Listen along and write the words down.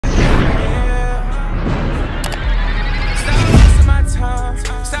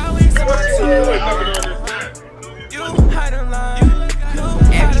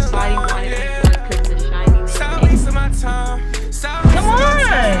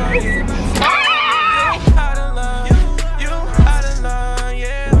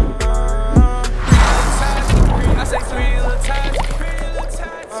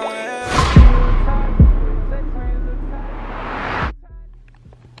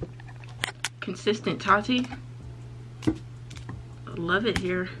Consistent Tati. Love it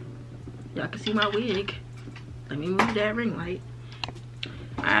here. Y'all can see my wig. Let me move that ring light.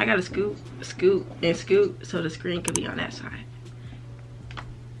 I gotta scoot, scoot, and scoot so the screen can be on that side.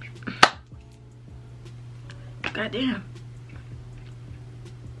 Goddamn.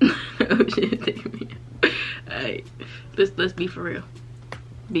 Oh shit, take me. Alright, let's be for real.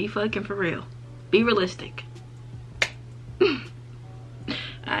 Be fucking for real. Be realistic.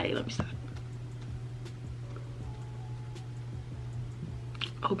 Alright, let me stop.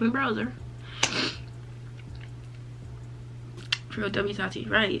 Open browser. For W Tati,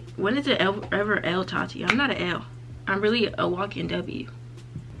 right? When is it ever L Tati? I'm not an L. I'm really a walking W.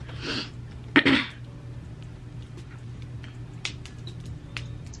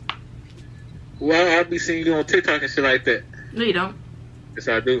 Well, I'll be seeing you on TikTok and shit like that. No, you don't. Yes,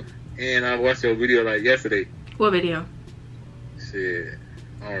 I do. And I watched your video like yesterday. What video? Shit,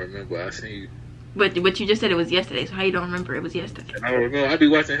 I don't remember. I seen you. But you just said it was yesterday, so how you don't remember it was yesterday? I don't remember. I be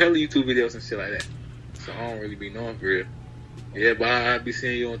watching hella YouTube videos and shit like that. So I don't really be knowing for real. Yeah, but I be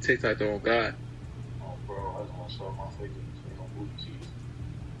seeing you on TikTok though, on God. Oh, bro, I just want to show my face on booty cheeks.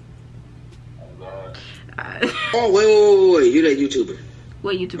 Oh, God. Oh, wait. You that YouTuber.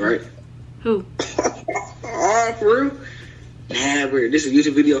 What YouTuber? Right. Who? Oh, for real? Nah, bro. This is a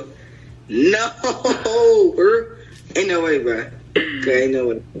YouTube video? No, bro. Ain't no way, bro. Okay, ain't no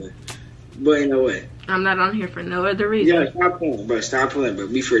way, bro. But ain't no way. I'm not on here for no other reason. Yeah, stop playing, bro. Stop playing, bro.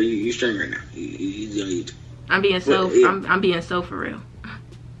 Be free. You stream right now. You on YouTube. I'm being so. Well, yeah. I'm being so for real.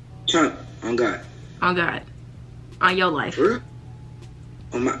 Chunk, on God. On God. On your life. For real?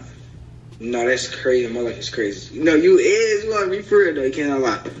 On my. No, that's crazy. My life is crazy. No, you is. You want to be for real, though. You cannot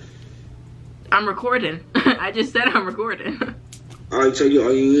lie. I'm recording. I just said I'm recording. Oh, so you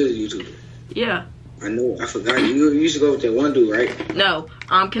is a YouTuber? Yeah. I know. I forgot. You used to go with that one dude, right? No.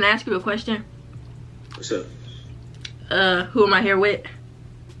 Can I ask you a question? What's up? Who am I here with?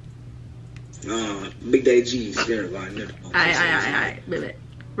 Big Day G's. Alright. Baby.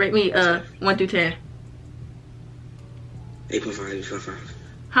 Rate me 1 through 10. 8.5. 8.5.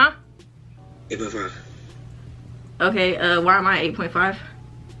 Huh? 8.5. Okay. Why am I 8.5?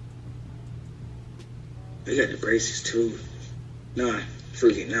 They got the braces too. 9.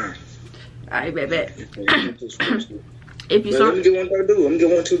 Freaking 9. Alright, bet. If you saw, let me get one though, dude. Let me get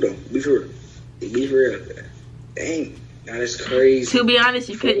one too though. Be for real. Be for real. Dang. Now that's crazy. To be honest,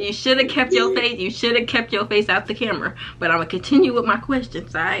 you should have kept your face. You should have kept your face out the camera. But I'm gonna continue with my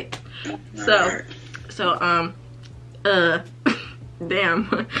questions, alright? So,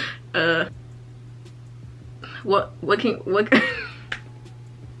 damn. What can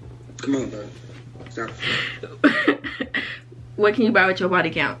Come on, bro. Stop. What can you buy with your body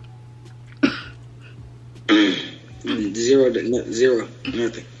count? 0,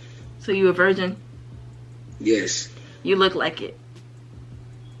 nothing. So you a virgin? Yes. You look like it.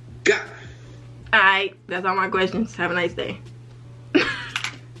 God. Alright, that's all my questions. Have a nice day.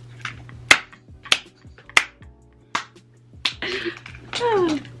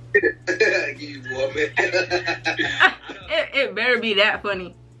 You woman. It better be that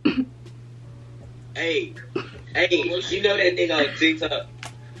funny. Hey, you know that nigga on TikTok?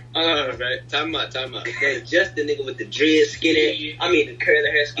 Right. Time out. That's just the nigga with the dread skin. I mean, the curly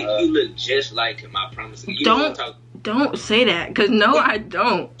hair skin. You look just like him, I promise you. Don't say that, cause no, I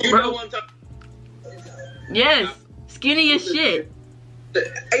don't. You know what I'm talking? Yes, skinny as shit.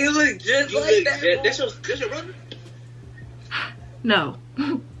 Hey, you look just like that. That's your brother? No. She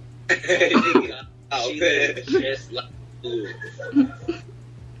look just like you.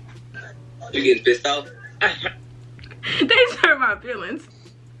 You getting pissed off? They hurt my feelings.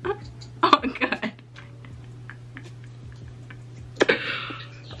 Oh God.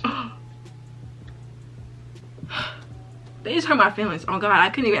 They just hurt my feelings. Oh God, I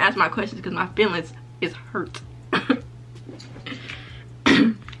couldn't even ask my questions because my feelings is hurt.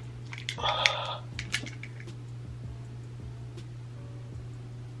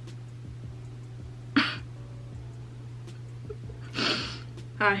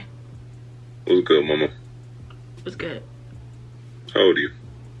 Hi. What's good, mama? What's good? How old are you?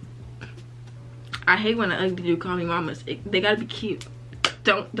 I hate when an ugly dude call me mamas. They gotta be cute.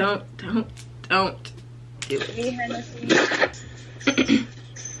 Don't do it.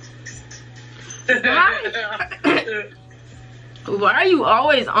 Why are you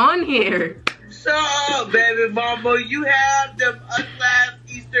always on here? Shut up, baby mama. You have them unclassed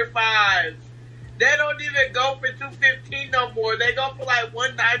Easter 5s. They don't even go for $2.15 no more. They go for like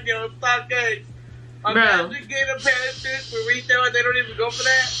 $1.90 on StockX. Imagine getting a pair of shoes for retail and they don't even go for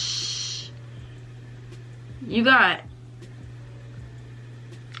that. You got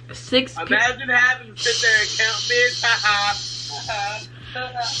 6. Imagine having to sit there and count bids.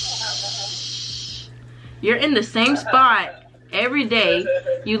 You're in the same spot every day.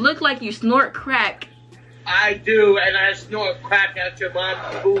 You look like you snort crack. I do, and I snort crack out your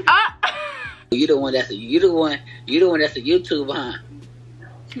mom's booty. You the one that's a YouTuber, huh?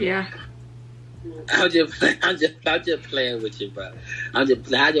 Yeah. I'm just playing with you, bro. How's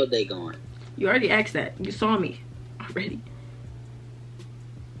your day going? You already asked that. You saw me already.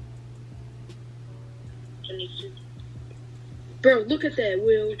 Bro, look at that,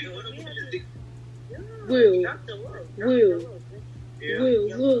 Will. Will,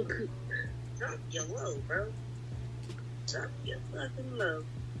 look. Drop your low, bro. Drop your fucking low.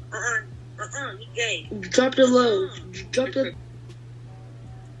 You gay. Drop the low. Drop the.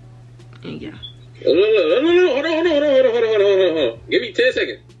 Yeah. No. Hold on. Give me 10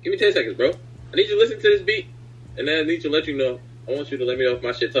 seconds. Give me 10 seconds, bro. I need you to listen to this beat, and then I need to let you know. I want you to let me know if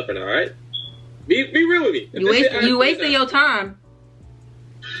my shit tough or not, alright? Be real with me. You wasting your time.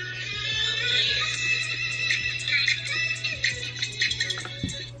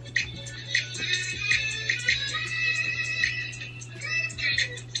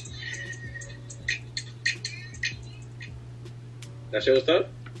 That shit was tough?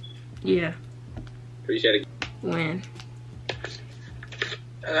 Yeah. Appreciate it. When?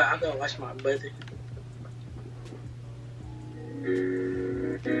 I gotta watch my brother.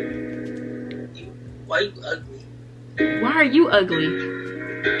 Why you ugly? Why are you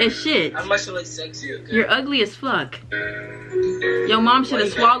ugly? As shit. I must look sexy. Okay? You're ugly as fuck. Your mom should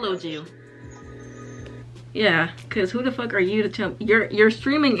have swallowed you. Yeah, cause who the fuck are you to tell me? You're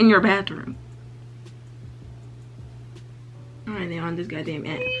streaming in your bathroom. Alright, they're on this goddamn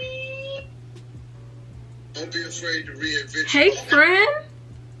app. Don't be afraid to reinvent. Hey, friend.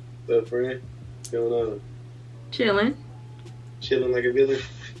 What's up, friend? What's going on? Chilling. Chilling like a villain?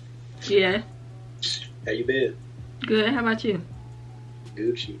 Yeah. How you been? Good. How about you?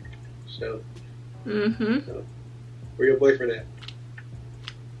 Gucci. So. Mm-hmm. Where your boyfriend at?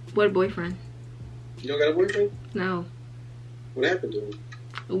 What boyfriend? You don't got a boyfriend? No. What happened to him?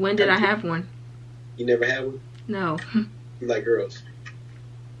 When did I have one? You never had one? No. You like girls?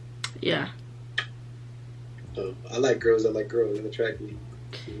 Yeah. Oh, I like girls. That attract me.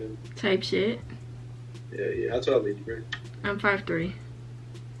 You know? Type shit. Yeah. How tall are you, bro? I'm 5'3".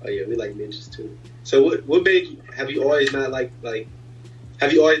 Oh yeah, we like midgets too. So what made you? Have you always not like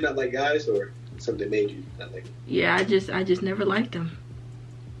guys, or something made you not like them? Yeah, I just never liked them.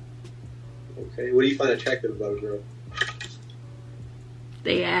 Okay. What do you find attractive about a girl?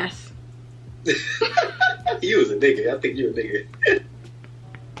 They ass. You was a nigga. I think you a nigga.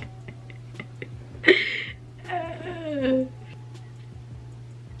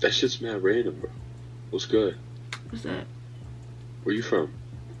 That shit's mad random, bro. What's good? What's up? Where you from?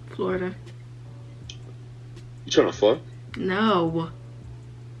 Florida. You trying to fuck? No.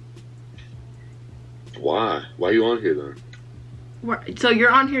 Why? Why you on here then? So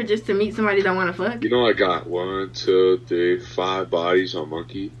you're on here just to meet somebody that want to fuck? You know I got 1, 2, 3, 5 bodies on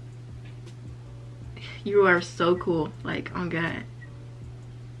Monkey. You are so cool. Like, on God.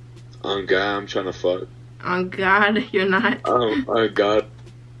 On God, I'm trying to fuck. On God, you're not. On God.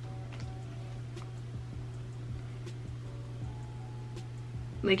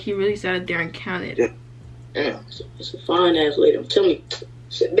 Like, he really sat there and counted. Yeah, it's a fine ass lady. I'm telling you.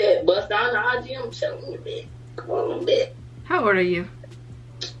 Shit, bet. Bust down the IG. I'm telling you, bet. Come on, bet. How old are you?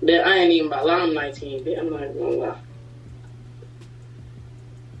 Bet I ain't even about lie. I'm 19. Bet I'm not even gonna lie.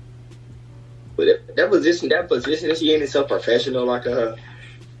 But that position, she ain't so professional like her.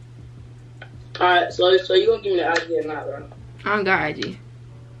 Alright, so you gonna give me the IG or not, bro? I don't got IG.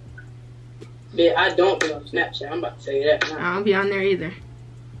 Bet I don't be on Snapchat. I'm about to tell you that now. I don't be on there either.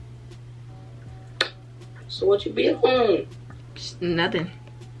 So what you be on? Nothing.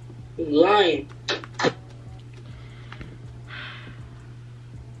 You lying.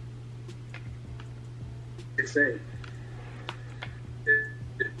 Insane.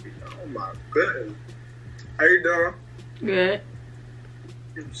 Oh my goodness. How you doing? Good.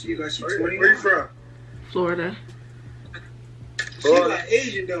 She like she 20. Where you from? Florida. She like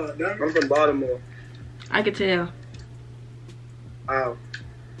Asian though, I'm from Baltimore. I could tell. How?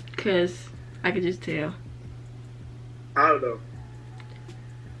 Cause I could just tell. How though?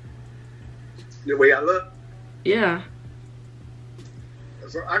 The way I look? Yeah.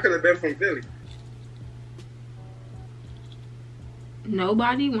 So I could have been from Philly.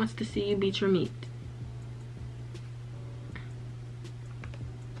 Nobody wants to see you beat your meat.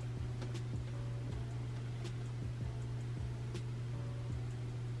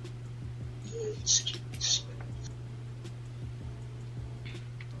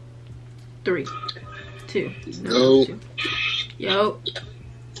 3, 2. Yo. 2. Yo.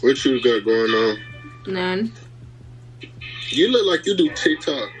 What you got going on? None. You look like you do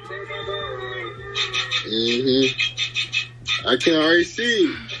TikTok. I can already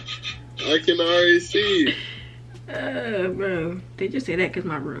see. Bro. They just say that because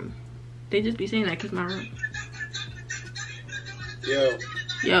my room. They just be saying that because my room. Yo.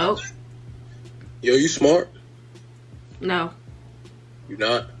 Yo. Yo, you smart? No. You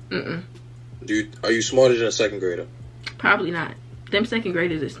not? Mm-mm. Are you smarter than a second grader? Probably not. Them second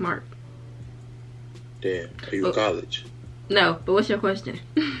graders is smart. Damn. Are you in college? No, but what's your question?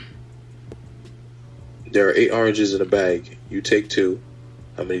 There are 8 oranges in a bag. You take 2.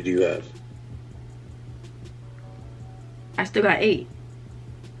 How many do you have? I still got 8.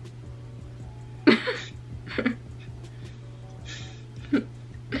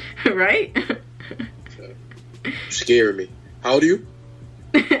 Right? You're scaring me. How old are you?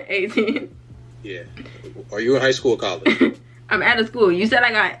 18. Yeah. Are you in high school or college? I'm out of school. You said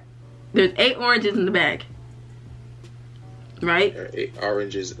there's 8 oranges in the bag. Right? There are 8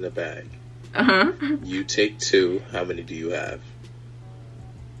 oranges in a bag. Uh-huh. You take 2. How many do you have?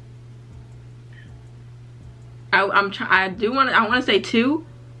 I want to say 2,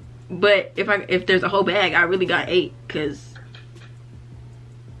 but if there's a whole bag, I really got 8 because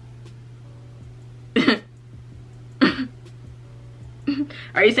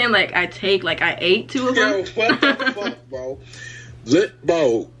are you saying like I ate 2 of them? Yo, what the fuck, bro?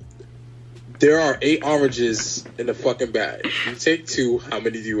 Bro, there are 8 oranges in the fucking bag. You take 2. How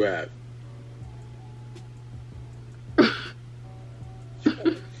many do you have?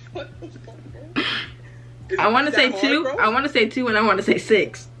 I want to say 2. I want to say 2, and I want to say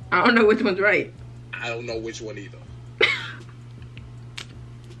 6. I don't know which one's right. I don't know which one either.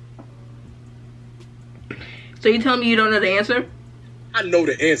 So you telling me you don't know the answer? I know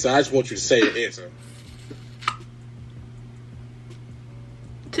the answer. I just want you to say the answer.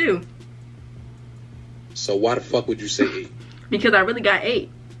 2. So why the fuck would you say 8? Because I really got 8.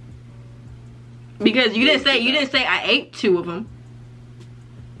 Because you didn't say I ate 2 of them.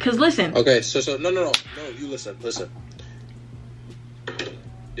 Cause listen. Okay, so no. You listen. This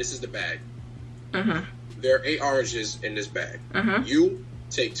is the bag. There are 8 oranges in this bag. You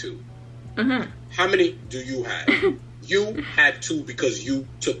take 2. How many do you have? You had 2 because you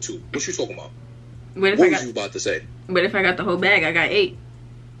took 2. What you talking about? What was you about to say? But if I got the whole bag, I got 8.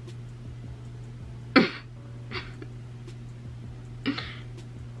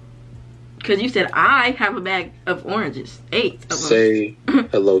 Because you said I have a bag of oranges. 8 of them. Say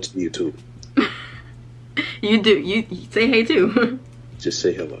hello to YouTube. You do. You say hey too. Just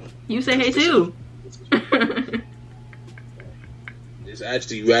say hello. You say hey too.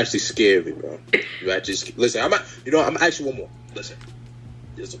 You actually scared me, bro. You actually listen. I'm actually one more. Listen.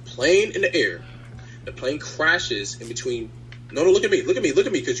 There's a plane in the air. The plane crashes in between. No, look at me,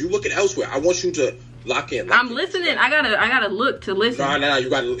 because you're looking elsewhere. I want you to lock in. I'm listening. I gotta look to listen. No, you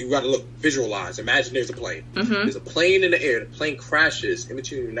gotta look. Visualize. Imagine there's a plane. There's a plane in the air. The plane crashes in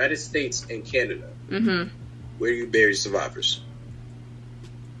between the United States and Canada. Where do you bury survivors?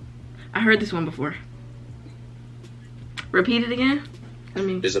 I heard this one before. Repeat it again.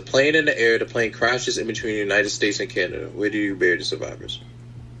 There's a plane in the air. The plane crashes in between the United States and Canada. Where do you bury the survivors?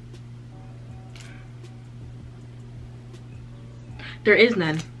 There is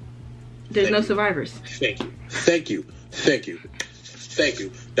none. There's no survivors. Thank you.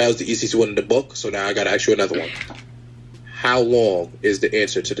 That was the easiest one in the book, so now I gotta ask you another one. How long is the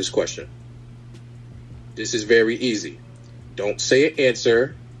answer to this question? This is very easy. Don't say an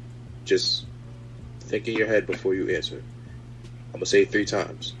answer. Just think in your head before you answer. I'm gonna say it 3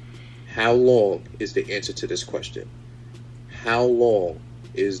 times. How long is the answer to this question? How long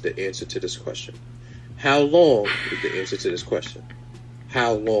is the answer to this question? How long is the answer to this question?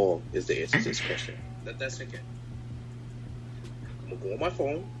 How long is the answer to this question? Let that sink in. I'm gonna go on my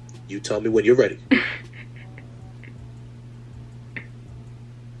phone. You tell me when you're ready.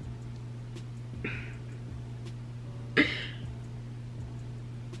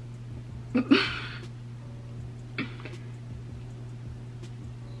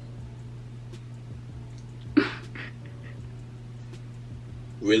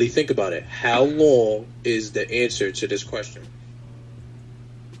 Really think about it. How long is the answer to this question?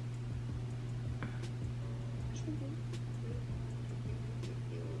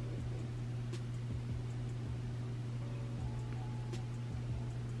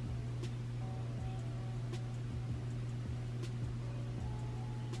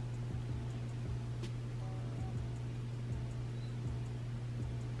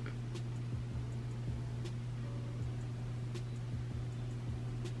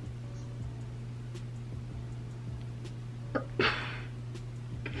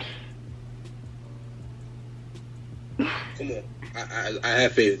 Come on. I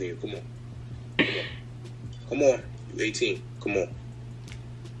have faith in you. Come on. Come on. You 18. Come on.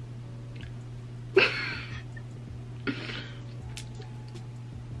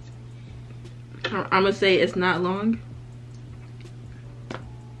 I'm gonna say it's not long.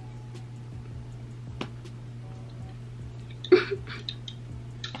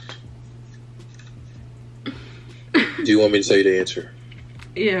 Do you want me to tell you the answer?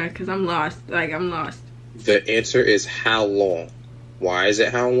 Yeah, because I'm lost. Like, I'm lost. The answer is how long. Why is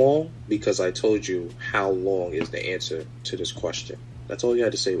it how long? Because I told you how long is the answer to this question. That's all you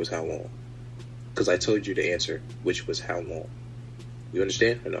had to say was how long. Because I told you the answer, which was how long. You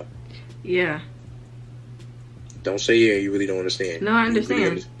understand or no? Yeah. Don't say yeah, you really don't understand. No, I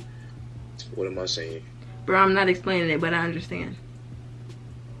understand. What am I saying? Bro, I'm not explaining it, but I understand.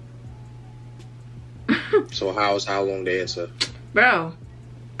 So how is how long the answer? Bro.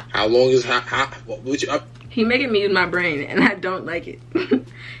 How long is how what would you He making me use my brain and I don't like it.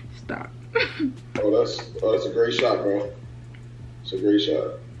 Stop. That's a great shot, bro. It's a great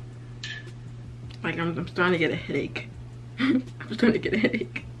shot. Like, I'm starting to get a headache. I'm starting to get a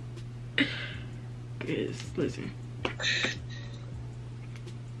headache. Cause listen.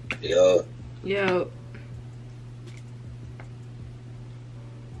 Yo.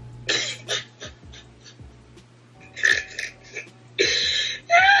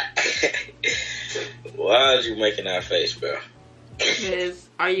 Why are you making that face, bro? Because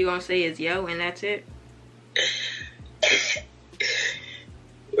all you gonna say is yo and that's it?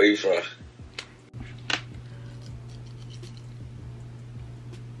 Where you from?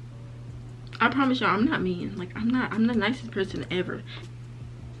 I promise y'all, I'm not mean. Like, I'm the nicest person ever.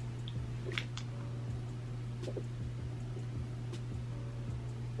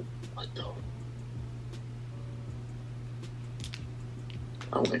 What the?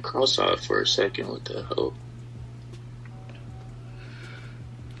 I went cross-eyed for a second. What the hell?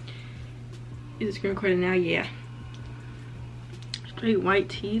 Is the screen recording now? Yeah. Straight white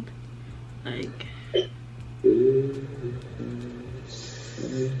teeth. Like.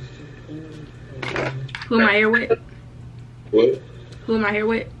 Who am I here with? What? Who am I here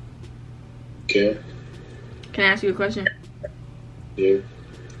with? Okay. Can I ask you a question? Yeah.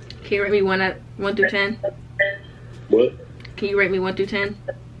 Can you rate me 1 through 10? What? Can you rate me 1 through 10?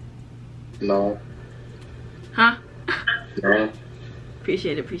 No. Huh? No.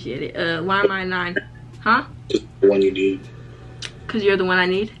 Appreciate it. Why am I a 9? Huh? Just the one you need. Cause you're the one I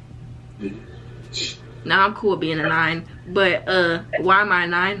need? Mm-hmm. Nah, I'm cool being a 9. But why am I a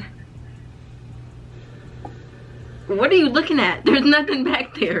 9? What are you looking at? There's nothing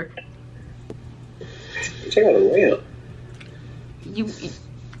back there. Check out a lamp.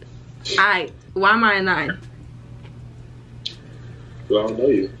 Why am I a 9? Well, I don't know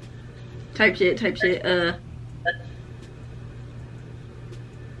you. Type shit.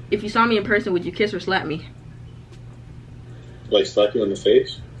 If you saw me in person, would you kiss or slap me? Like slap you in the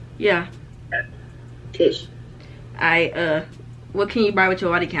face? Yeah. Kiss. What can you buy with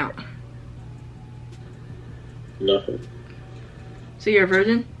your body count? Nothing. So you're a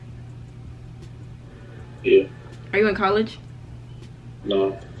virgin? Yeah. Are you in college?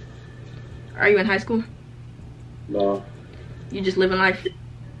 No. Are you in high school? No. You just living life?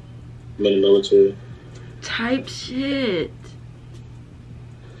 I'm in the military. Type shit.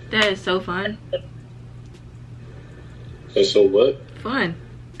 That is so fun. And so what? Fun.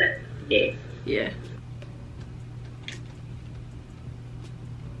 Yeah. Yeah.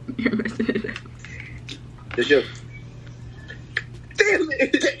 You're messing it up. It's your... Damn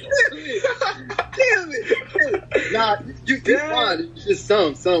it! Nah, you fine. It's just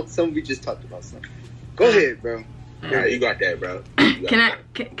some we just talked about something. Go ahead, bro. Yeah, you got that, bro. Can I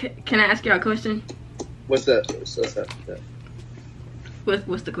ask y'all a question? What's up?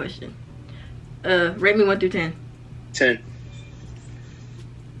 What's the question? Rate me 1 through 10. 10.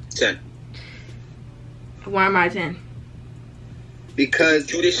 10. Why am I 10? Because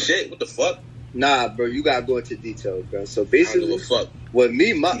Do this shit. What the fuck? nah, bro, you gotta go into details, bro. So I don't basically, give a fuck. with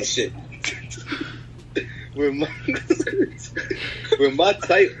me, my This shit. with my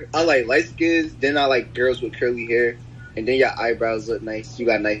type, I like light skins. Then I like girls with curly hair, and then your eyebrows look nice. You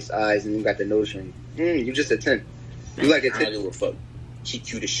got nice eyes, and you got the nose ring. You just a 10. You like a I don't 10. give a fuck. She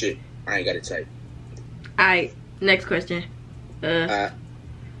cute as shit. I ain't got a type. Alright, next question.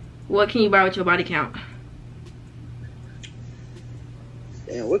 What can you buy with your body count?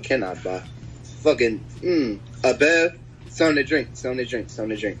 Damn, what can I buy? Fucking, a bev, something to drink.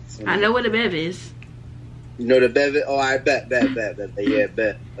 I know what a bev is. You know the bev? Oh, I bet. Yeah,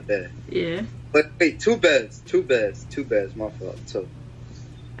 bet. Yeah. But wait, two bevs. My fault. So,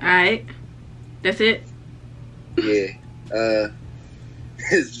 Alright. That's it? yeah.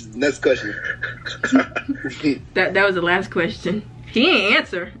 Next question. That was the last question. He ain't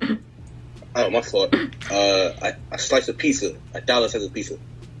answer. Oh, my fault. A slice of pizza. $1 slice of pizza.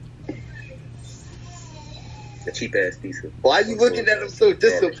 A cheap ass pizza. Why you looking at him so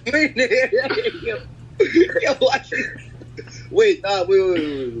disappointed? Wait.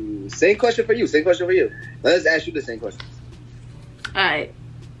 Same question for you. Let's ask you the same question. Alright.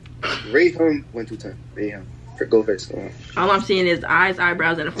 Rate him 1 through 10. Rate him. Go first. All I'm seeing is eyes,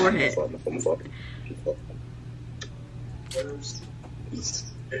 eyebrows, and a forehead. My fault.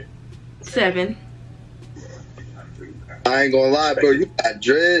 7. I ain't gonna lie, bro. You got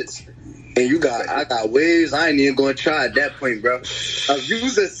dreads, and I got waves. I ain't even gonna try at that point, bro. If you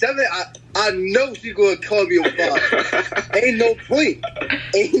was a 7, I know she gonna call me a 5. Ain't no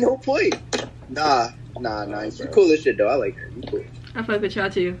point. Nah. You cool as shit though. I like her. You cool. I fuck with y'all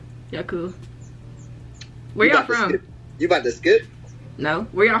too. Y'all cool. Where y'all from? You about to skip? No.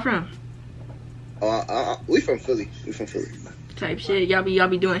 Where y'all from? We from Philly. Type shit. Y'all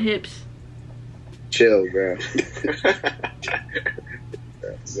be doing hips. Chill, bro.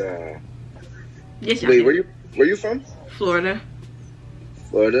 Yes, y'all. Wait, where you from? Florida.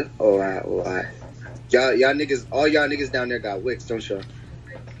 Oh, alright. Y'all niggas, all y'all niggas down there got wicks, don't y'all?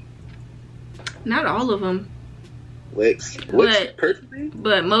 Not all of them. Wicks?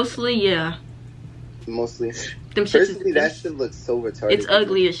 But mostly, yeah. Mostly. Them personally, that shit looks so retarded. It's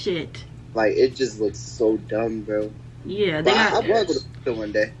ugly as shit. Like, it just looks so dumb, bro. Yeah, I want to go to the hospital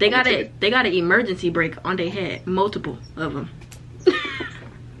one day. They got an emergency brake on their head. Multiple of them.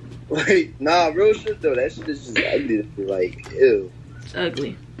 Like, nah, real shit though. That shit is just ugly. Like, ew. It's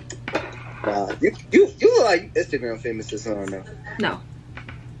ugly. Nah, you look like Instagram famous or something. No.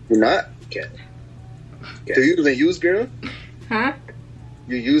 You're not? Okay. Do you even use girl? Huh?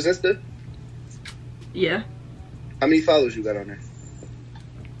 You use Insta? Yeah. How many followers you got on there?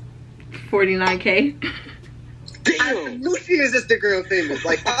 49K. Damn. I knew she is Instagram famous.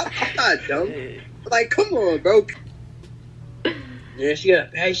 Like, I'm not dumb. Like, come on, bro. Yeah, she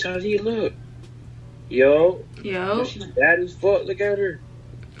got bad shots. Look. Yo. She's bad as fuck. Look at her.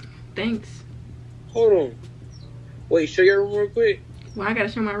 Thanks. Hold on. Wait, show your room real quick. Well, I gotta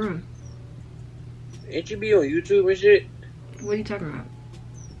show my room. Ain't you be on YouTube and shit? What are you talking about?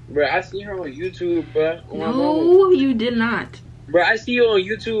 Bro, I see her on YouTube, bro. No, you did not. Bro, I see you on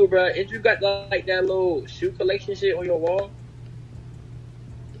YouTube, bro. And you got that little shoe collection shit on your wall.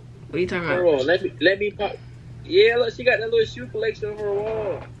 What are you talking about? Hold on, let me pop. Yeah, look, she got that little shoe collection on her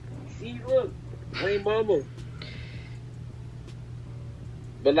wall. See, look, Wayne Mama.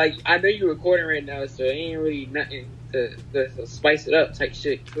 But like, I know you're recording right now, so it ain't really nothing to spice it up type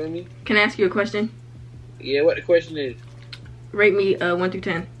shit. You feel me? Can I ask you a question? Yeah, what the question is? Rate me 1 through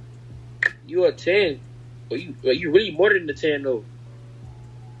 10. You a 10. Well, you really more than the 10 though.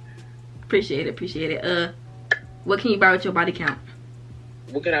 Appreciate it. What can you buy with your body count?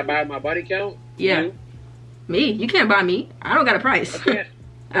 What can I buy with my body count? Yeah. You? Me? You can't buy me. I don't got a price. I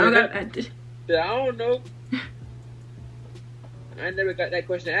don't know. I never got that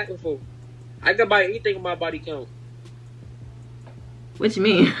question asked before. I can buy anything with my body count. What you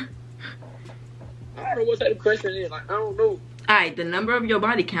mean? I don't know what type of question it is. Like, I don't know. Alright, the number of your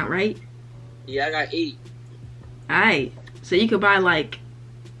body count, right? Yeah, I got 8. Alright. So you could buy like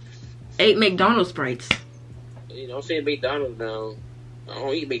 8 McDonald's Sprites. You know, I'm saying McDonald's now. I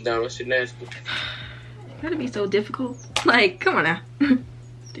don't eat McDonald's. Shit nasty. That'd be so difficult. Like, come on now.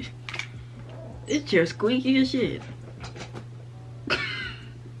 This chair squeaky as shit.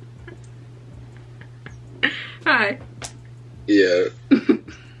 Alright. Yeah.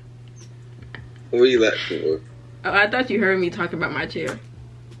 What are you laughing for? Oh, I thought you heard me talking about my chair.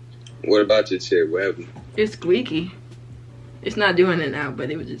 What about your chair? What happened? It's squeaky. It's not doing it now,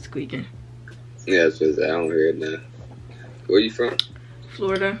 but it was just squeaking. Yeah, I don't hear it now. Where you from?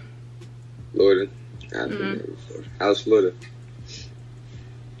 Florida. Florida? How's Florida?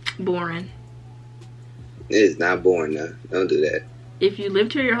 Boring. It's not boring now. Don't do that. If you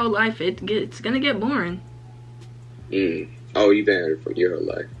lived here your whole life, it's gonna get boring. Oh, you've been here for your whole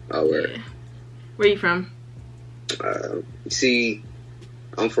life. Oh, right. Yeah. Where you from? See,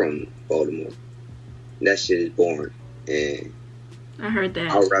 I'm from Baltimore. That shit is boring, and I heard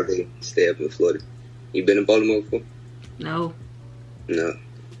that. I'd rather stay up in Florida. You been in Baltimore before? No. No.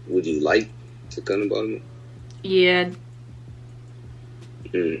 Would you like to come to Baltimore? Yeah.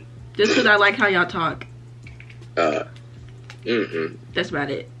 Just because I like how y'all talk. That's about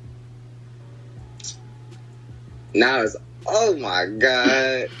it. Now it's, oh my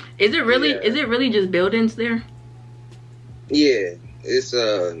God. Is it really? Yeah. Is it really just buildings there? Yeah, it's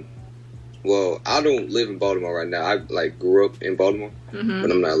Well, I don't live in Baltimore right now. I like grew up in Baltimore, Mm-hmm.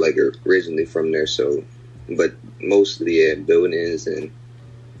 but I'm not like originally from there. So, but mostly in buildings, and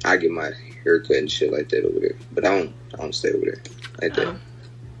I get my haircut and shit like that over there. But I don't stay over there like that. Oh.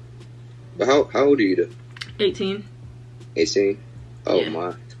 But how old are you though? 18. 18? Oh Yeah.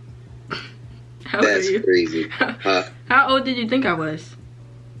 my, How old that's are you? crazy. Huh? How old did you think I was?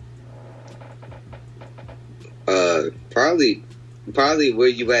 Probably where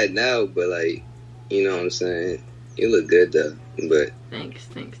you at now, but like, you know what I'm saying? You look good though. But Thanks.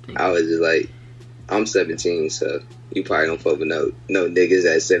 I was just like, I'm 17, so you probably don't fuck with no niggas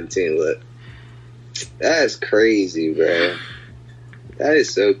at 17. Look, that's crazy, bro. That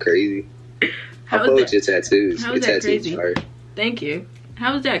is so crazy. How about your tattoos? How Your is that tattoos crazy? are. Thank you.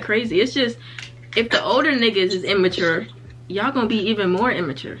 How is that crazy? It's just, if the older niggas is immature, y'all gonna be even more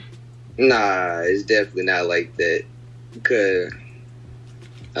immature. Nah, it's definitely not like that. Cause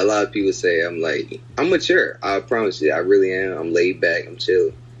a lot of people say I'm mature. I promise you, I really am. I'm laid back. I'm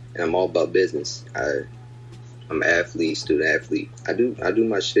chill, and I'm all about business. I'm an athlete, student athlete. I do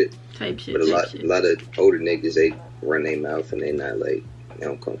my shit. Type shit. But a lot of older niggas, they run their mouth and they not like, they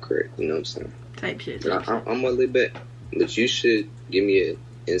don't come correct. You know what I'm saying? Type shit. I'm a little bit, but you should give me an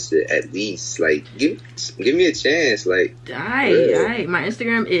instant at least. Like give me a chance. Like Alright. My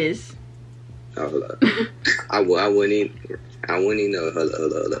Instagram is. Oh, hold up. I wouldn't even know.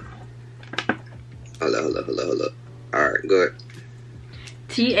 Hold up. All right, go ahead.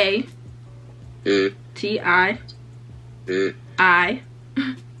 TATI ISZN.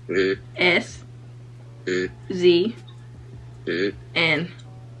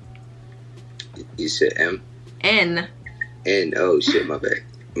 You said M? N. Oh shit, my bad.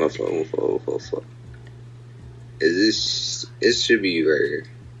 My fault. Is this? It should be right here.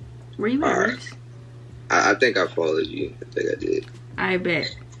 Where you at, Rex? I think I followed you. I think I did. I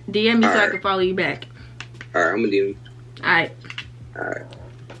bet. DM me so I can follow you back. Alright, I'm gonna DM you. Alright.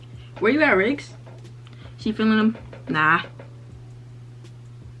 Where you at, Riggs? She feeling them? Nah.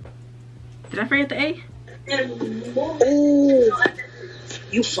 Did I forget the A? Ooh.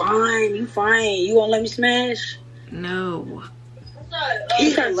 You fine. You won't let me smash? No.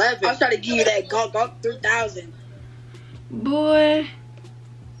 He's 11. I'm trying to give you that Gawk 3000. Boy.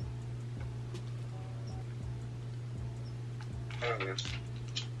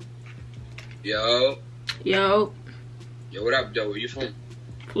 Yo, what up, Joe? Where you from?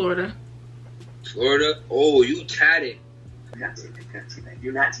 Florida. Oh, you tatted. Do not T-bag.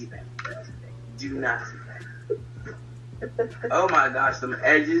 Do not T-bag. Oh my gosh, them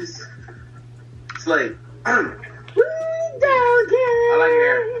edges. It's like, I like your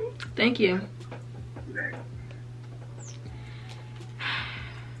hair. Thank you.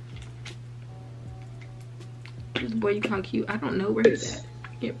 This boy you call cute. I don't know where he's at.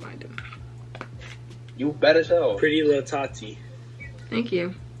 Can't find him. You better tell. Pretty little Tati. Thank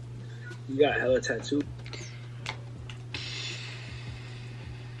you. You got hella tattoo.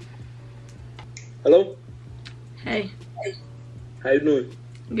 Hello? Hey. How you doing?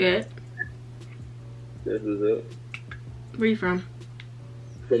 Good. That's what's up. Where you from?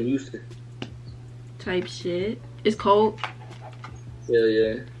 From Houston. Type shit. It's cold.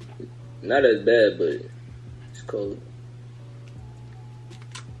 Yeah. Not as bad, but it's cold.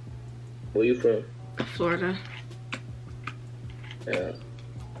 Where you from? Florida. Yeah.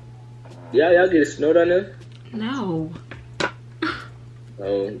 Y'all get snow down there? No.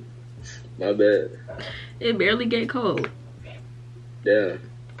 Oh, my bad. It barely get cold. Damn.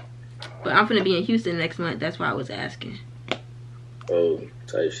 But I'm finna be in Houston next month. That's why I was asking. Oh,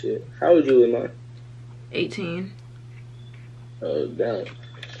 type shit. How old you in mine? 18. Oh, damn.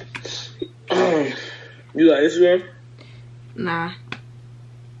 You got Instagram? Nah.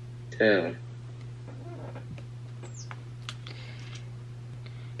 Damn.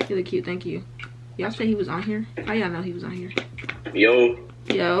 You look cute. Thank you. Y'all say he was on here? How y'all know he was on here? Yo,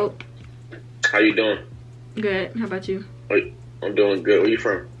 Yo. how you doing? Good. How about you? I'm doing good. Where you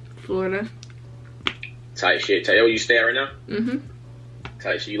from? Florida. Tight shit. Tell you where you stay at right now? Mm-hmm.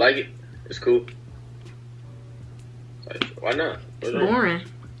 Tight shit. You like it? It's cool. Tight shit. Why not? It's boring.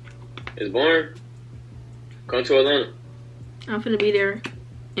 It's boring? Come to Atlanta. I'm finna be there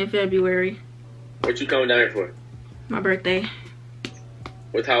in February. What you coming down here for? My birthday.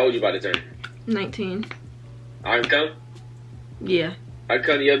 How old you about to turn? 19. I can come? Yeah. I can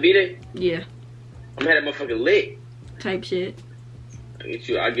come to your B-Day? Yeah. I'm gonna have that motherfucker lit. Type shit.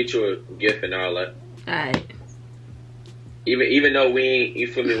 I'll get you a gift and all that. Alright. Even though we ain't, you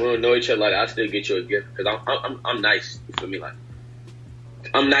feel me, we don't know each other like that, I'll still get you a gift. Cause I'm nice, you feel me, like.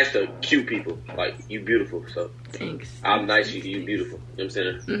 I'm nice to cute people. Like, you beautiful, so. Thanks. I'm nice, you beautiful. You know what I'm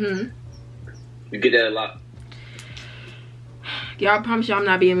saying? Mm-hmm. You get that a lot. Y'all, I promise y'all I'm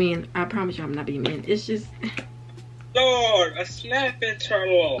not being mean. I promise y'all I'm not being mean. It's just... Lord, a snapping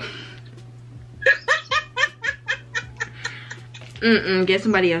turtle. Get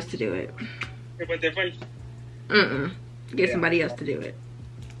somebody else to do it. But they're funny. Get somebody else to do it.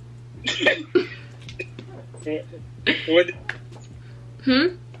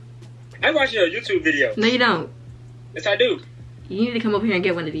 I watch your YouTube videos. No, you don't. Yes, I do. You need to come over here and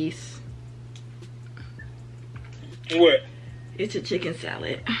get one of these. What? It's a chicken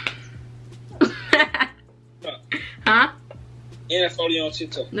salad. Huh? And I follow you on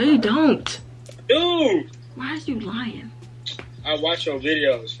TikTok. No, you don't. Dude! Why are you lying? I watch your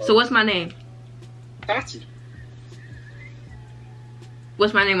videos. So what's my name? Tati.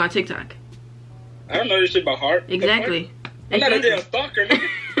 What's my name on TikTok? I don't know this shit by heart. Exactly. I'm not a damn stalker,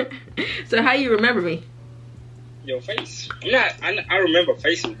 nigga. So how you remember me? Your face. I remember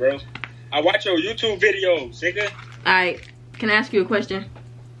faces, bro. I watch your YouTube videos, nigga. Alright, can I ask you a question?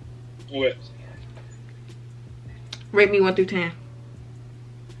 What? Rate me 1 through 10.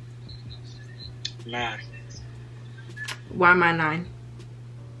 9. Why am I 9?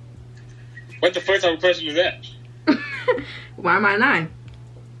 What the first type of question is that? Why am I 9? I'm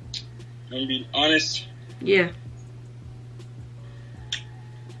gonna be honest. Yeah.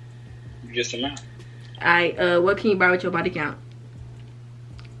 You're just a 9. Alright, what can you buy with your body count?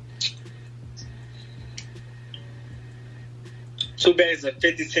 Two bags of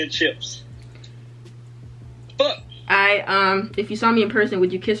 50-cent chips. Fuck. If you saw me in person,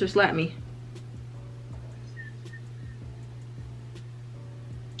 would you kiss or slap me?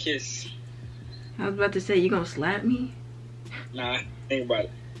 Kiss. I was about to say, you gonna slap me? Nah, think about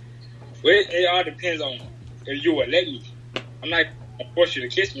it. Well, it all depends on if you would let me. I'm not gonna force you to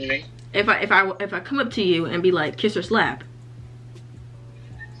kiss me, nigga. If I come up to you and be like, kiss or slap?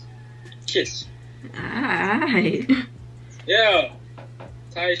 Kiss. Alright. Yeah.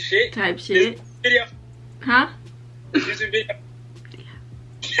 Type shit. Type shit. Video. Huh? YouTube video.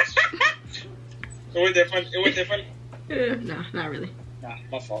 It wasn't that funny. It wasn't that funny. No, not really. Nah,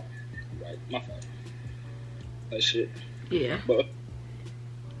 my fault. Right, my fault. That shit. Yeah. But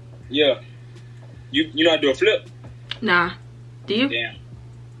yeah, you know how to do a flip? Nah. Do you? Damn.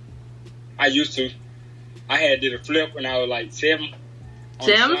 I used to. I had did a flip when I was like 7.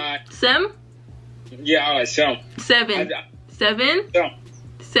 Sem? Yeah, I was like 7. 7?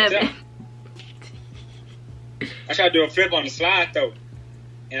 7. I tried to do a flip on the slide though,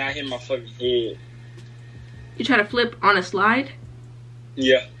 and I hit my fucking head. You try to flip on a slide?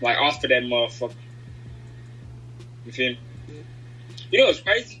 Yeah, like off of that motherfucker. You feel me? You know what's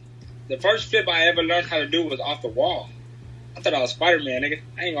crazy? The first flip I ever learned how to do was off the wall. I thought I was Spider-Man, nigga.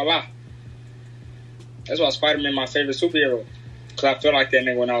 I ain't gonna lie. That's why Spider-Man my favorite superhero. Cause I felt like that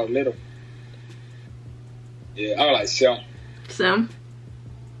nigga when I was little. Yeah, I was like Sem?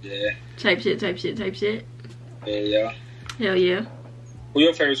 Yeah. Type shit. Yeah. Hell yeah. Who's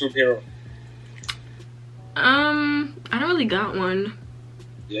your favorite superhero? I don't really got one.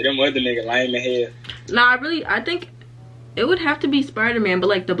 Yeah, them other niggas lame in hell. Nah, I think it would have to be Spider-Man, but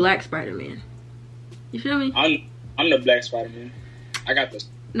like the black Spider-Man. You feel me? I'm the black Spider-Man. I got this.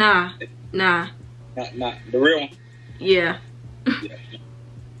 Nah. Not the real one. Yeah. Yeah.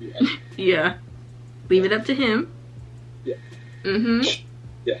 Yeah. Leave it up to him. Yeah.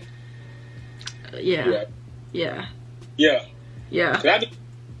 Yeah. Yeah. Yeah. Yeah.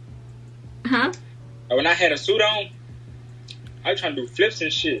 Huh? When I had a suit on, I was trying to do flips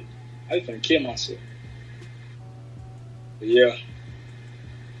and shit. I was gonna kill myself. But yeah.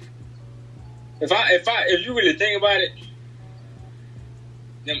 If you really think about it,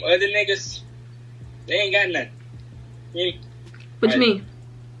 them other niggas, they ain't got nothing. What you mean?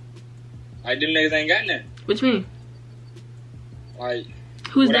 Like them niggas ain't got nothing. What you mean? Like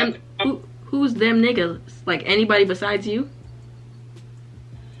who's them? Who's them niggas? Like anybody besides you?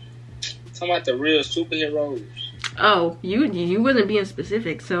 Talking about the real superheroes. Oh, you wasn't being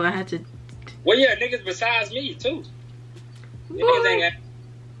specific, so I had to. Well, yeah, niggas besides me too. Niggas ain't got.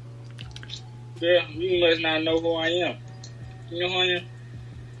 Girl, you must not know who I am. You know who I am?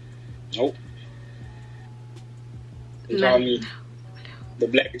 Nope. They call me the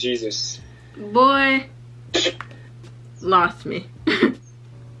Black Jesus. Boy, lost me.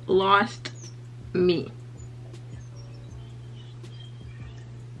 Lost me.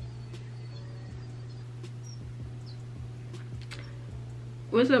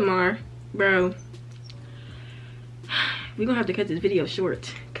 What's up, Mar? Bro, we're gonna have to cut this video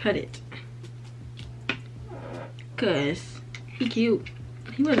short. Cut it. Cause he cute.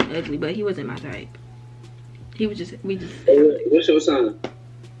 He wasn't ugly, but he wasn't my type. He was just, Hey, what's your sign?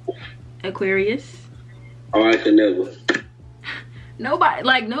 Aquarius. I could never.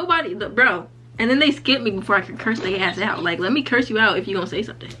 Nobody, bro. And then they skip me before I can curse their ass out. Like, let me curse you out if you gonna say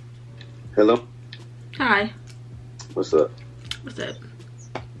something. Hello. Hi. What's up? What's up?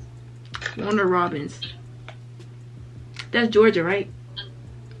 Warner Robins. That's Georgia, right?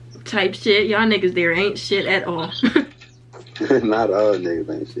 Type shit. Y'all niggas there ain't shit at all. Not all niggas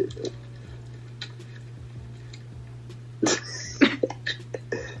ain't shit.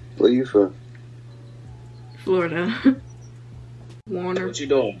 Where you from? Florida. Warner. What you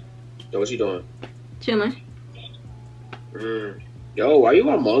doing? Yo, what you doing? Chilling. Yo, why you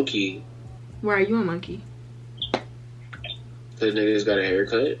a monkey? Why are you a monkey? Cause niggas got a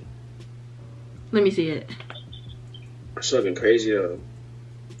haircut. Let me see it. It's looking crazy though.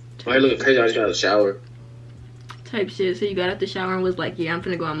 Why you looking crazy? I just got out of the shower. Type shit. So you got out the shower and was like, yeah, I'm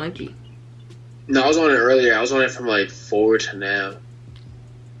finna go on monkey. No, I was on it earlier. I was on it from like 4 to now.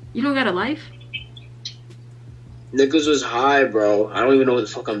 You don't got a life? Niggas was high, bro. I don't even know what the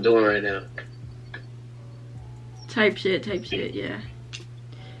fuck I'm doing right now. Type shit, yeah.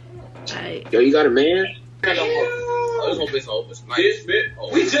 Alright. Yo, you got a man? I was hoping it's open.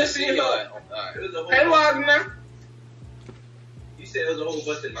 We just seen her. Hey, Wagner. You said it was a whole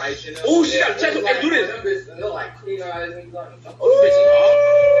bunch of nice shit. Oh, she got to check. Hey, do this. They're like clean eyes and stuff.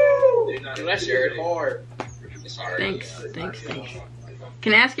 Oh, Dude, that shit hard. Thanks.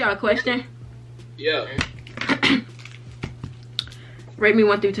 Can I ask y'all a question? Yeah. Rate me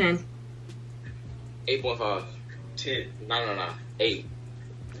 1 through 10. 8.5. 10. No. 8.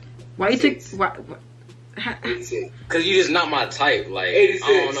 Why you took? Why? Cause you just not my type. Like 86. I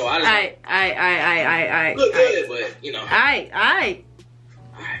don't know. I look good, but you know. I.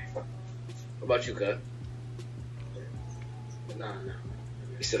 What about you, cut? Nah.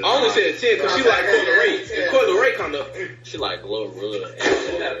 I only said 10 because she like Coil Ray kind of. She like Glorilla.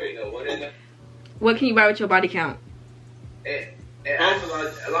 What can you buy with your body count?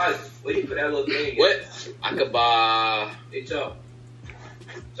 Elijah, where you put that little thing? What? I could buy. Hey, Chuck.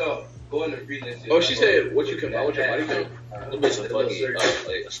 Go in the freezer. Oh, she said, what you can buy with your body count? Little bit of fucking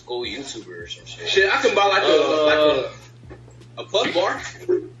like a school YouTuber or some shit. Shit, I can buy like a plug bar.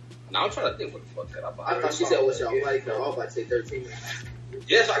 Now I'm trying to think what the fuck could I buy. I thought she said what's your body count. I was about to say 13.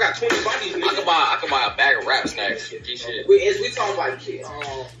 Yes, I got 20 bodies. I could buy a bag of rap snacks. Shit. We talking about kids.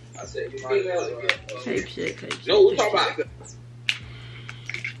 I said Type shit. No, we talking about.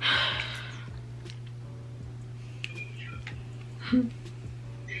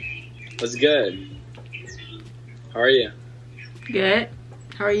 What's good? How are you? Good.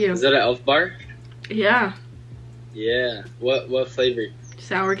 How are you? Is that an Elf bar? Yeah. Yeah. What flavor?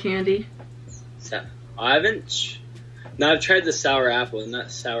 Sour candy. I haven't. No, I've tried the sour apple,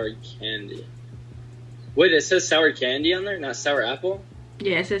 not sour candy. Wait, it says sour candy on there, not sour apple?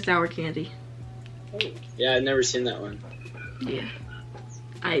 Yeah, it says sour candy. Oh. Yeah, I've never seen that one. Yeah.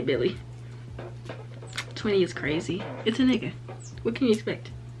 Alright, Billy. 20 is crazy. It's a nigga. What can you expect?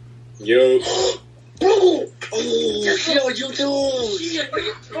 Yo. Bro! Oh, she on YouTube!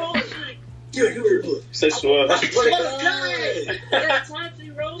 Yo, you Sexual. What a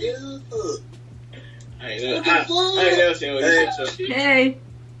I ain't never seen what you said. Hey.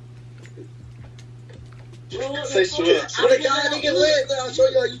 Sexual. What a guy nigga lit, but I'll show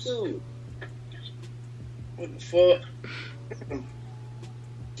you on YouTube. What the fuck?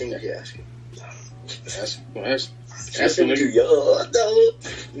 King of asking. That's the nigga.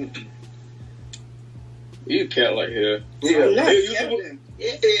 You can't like her. Yeah, I'm not capping.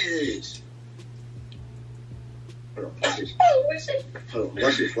 Yes. Hold on, watch this. Hold on,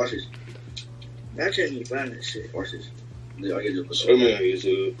 watch this. I can't even find that shit. Watch this. Yeah, I get you. Show me on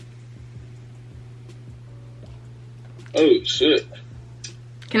YouTube. Oh shit.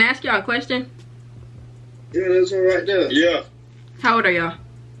 Can I ask y'all a question? Yeah, that's one right there. Yeah. How old are y'all?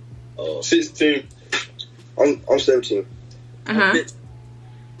 16. I'm 17. Uh-huh.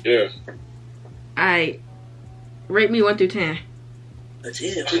 Yeah. Alright. Rate me 1 through 10. A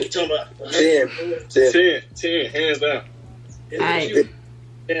 10. What you talking about? 10. Hands down. Alright.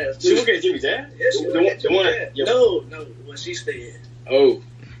 Yeah, She look at Jimmy's dad? Yeah, she The one. No, when she stayed. Oh.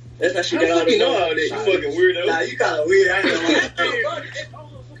 That's how she I got all fucking the know how that. You fucking weirdo. Nah, you kinda weird. I ain't gonna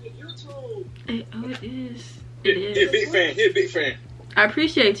lie. It is. He a big fan. I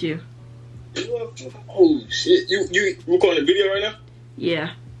appreciate you. Oh shit. You recording a video right now?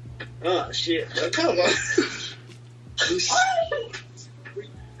 Yeah. Oh shit. Come on.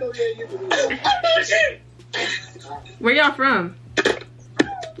 Where y'all from?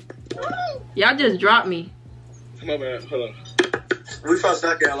 Y'all just dropped me. My bad. Hold on. We from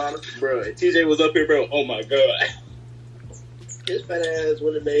South Carolina. Bro, TJ was up here, bro. Oh my god. His fat ass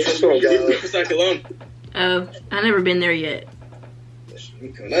would have made him So, go. it's like alone. Oh, I never been there yet.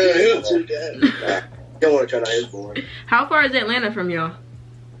 You don't want to try to his born. How far is Atlanta from y'all?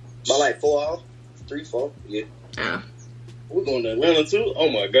 About like 4 hours, 3, 4. Yeah. Oh, We're going to Atlanta too? Oh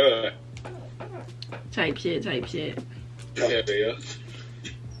my god. type shit. Yeah, yeah.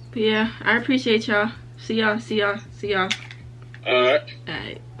 But yeah, I appreciate y'all. See y'all. Alright.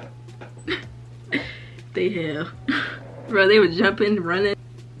 Alright. They hell. Bro, they were jumping, running.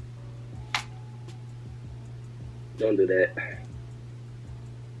 Don't do that.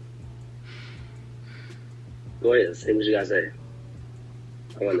 Go ahead, say what you gotta say.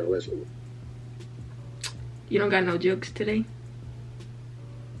 I want to listen. You don't got no jokes today?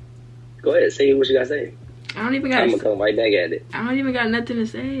 Go ahead, say what you gotta say. I don't even got. I'm gonna come right back at it. I don't even got nothing to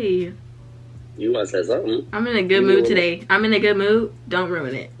say. You wanna say something? I'm in a good mood today. I'm in a good mood. Don't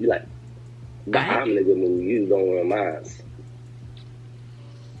ruin it. You like, but I'm in a good mood. You don't ruin mine.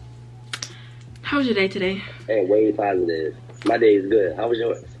 How was your day today? Hey, way positive. My day is good. How was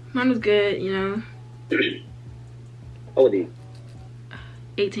yours? Mine was good, you know. How old are you?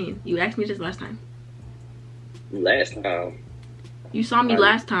 18. You asked me this last time. Last time? You saw me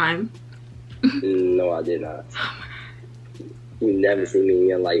last time. No, I did not. You never seen me in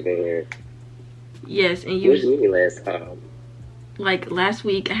your life in here. Yes, and you. What did you mean last time? Like last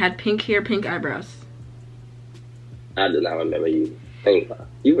week, I had pink hair, pink eyebrows. I do not remember you.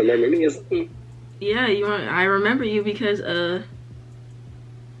 You remember me or something? Yeah, I remember you because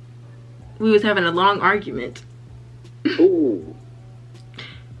we was having a long argument. Ooh.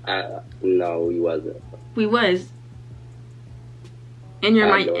 No, we wasn't. We was. And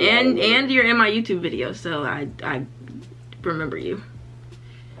you're you're in my YouTube video, so I remember you.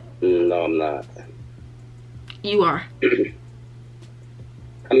 No, I'm not. You are.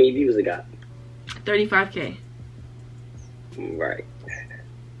 How many views it got? 35K. Right.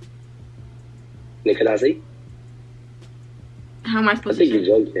 Nick, can I see? How am I supposed to show you?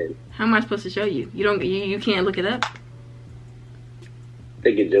 Joking. How am I supposed to show you? You can't look it up. I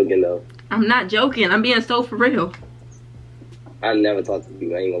think you're joking though. I'm not joking. I'm being so for real. I never talked to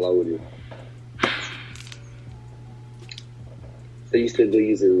you. I ain't gonna lie with you. So you still do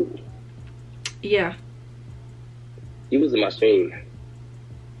YouTube? Yeah. You was in my stream.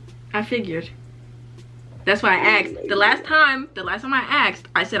 I figured. That's why I asked. The last time I asked,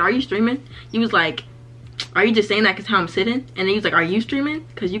 I said, "Are you streaming?" He was like, "Are you just saying that because how I'm sitting?" And then he was like, "Are you streaming?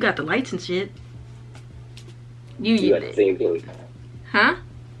 Because you got the lights and shit." You got the same thing. Huh?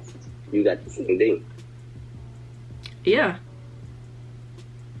 You got the same thing. Yeah.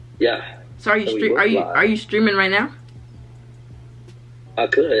 Yeah. So are you streaming right now? I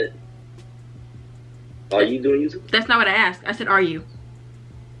could. Are you doing YouTube? That's not what I asked. I said, "Are you?"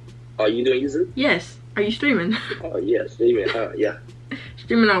 Are you doing YouTube? Yes. Are you streaming? Oh yeah, streaming. Yeah.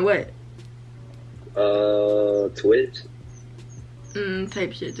 Streaming on what? Twitch.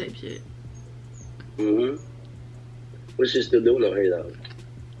 Type shit. What you still doing on here though?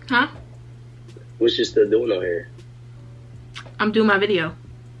 Huh? What you still doing on here? I'm doing my video.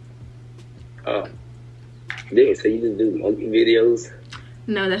 Oh. Dang, so you just do monkey videos?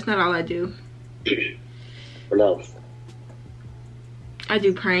 No, that's not all I do. What else? I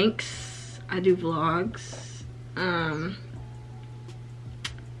do pranks. I do vlogs.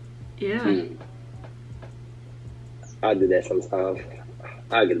 Yeah. I do that sometimes.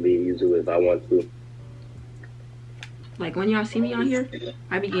 I could be a YouTuber if I want to. Like when y'all see me on here,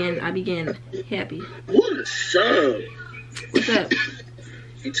 I begin happy. What a sub. What's up?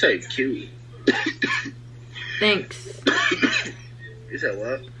 You type cute. Thanks. You said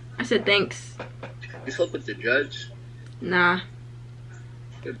what? I said thanks. You slept with the judge? Nah.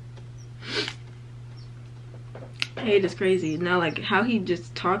 I hate is crazy. No, like how he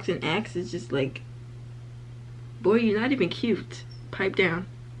just talks and acts is just like, boy, you're not even cute. Pipe down.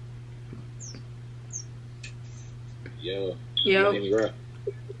 Yo. Yo. You wanna hear me rap?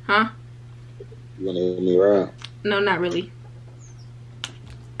 Huh? You wanna hear me rap? No, not really.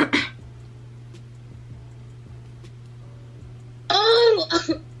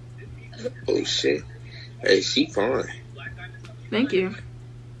 Oh shit. Hey, she fine. Thank you.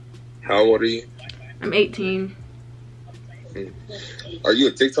 How old are you? I'm 18. Are you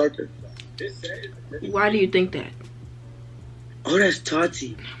a TikToker? Why do you think that? Oh, that's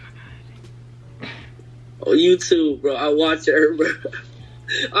Tati. Oh, you too, bro. I watched her, bro.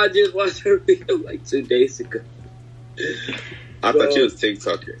 I just watched her video like 2 days ago. I thought you was a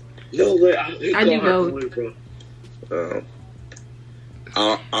TikToker. No, but I do both. Bro.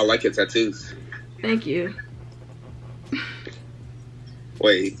 I like your tattoos. Thank you.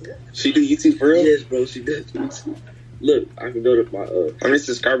 Wait, she do YouTube for real? Yes, bro. She does YouTube. Look, I can go to my How many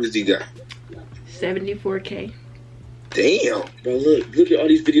subscribers do you got? 74K. Damn. Bro, look at all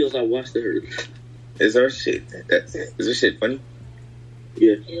these videos I watched of her. Is her shit funny?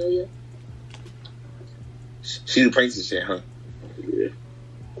 Yeah. Hell yeah. She do pranks and shit, huh? Yeah.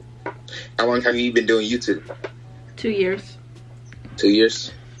 How long have you been doing YouTube? 2 years. 2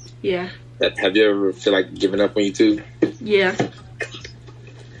 years? Yeah. Have you ever feel like giving up on YouTube? Yeah.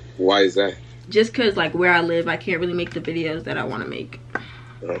 Why is that? Just cause like where I live, I can't really make the videos that I want to make.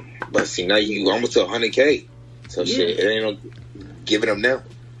 But see, now you almost to 100K. So Yeah. shit, it ain't no giving up now.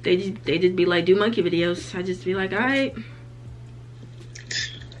 They just be like, do monkey videos. I just be like, all right.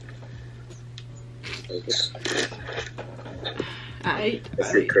 Alright.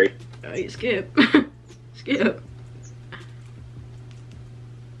 That's it, crazy. Alright, skip. Skip.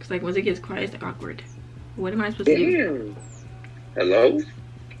 Cause like once it gets quiet, it's like awkward. What am I supposed to do? Hello?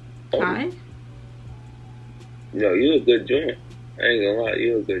 Hi? No, you a good joint. I ain't gonna lie,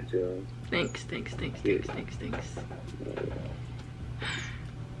 you a good joint. Thanks.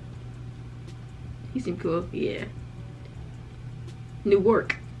 He seemed cool, yeah.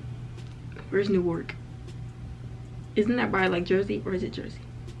 Newark. Where's Newark? Isn't that by like Jersey, or is it Jersey?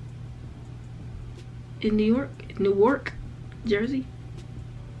 In New York? Newark? Jersey?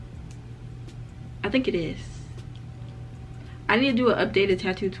 I think it is. I need to do an updated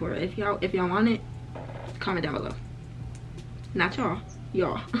tattoo tour. If y'all want it, comment down below. Not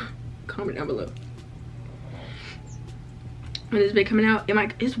y'all. Comment down below. When this video coming out,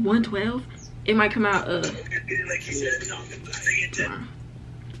 it's 112. It might come out tomorrow.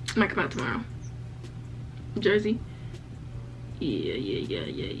 It might come out tomorrow. Jersey.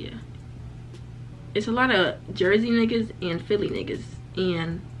 Yeah. It's a lot of Jersey niggas and Philly niggas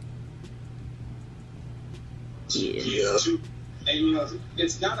and yeah. And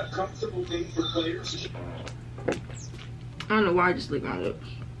it's not a comfortable thing for players. I don't know why I just licked my lips.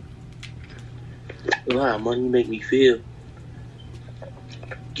 Wow, money make me feel.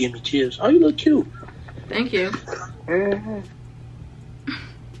 Give me chills. Oh, you look cute. Thank you.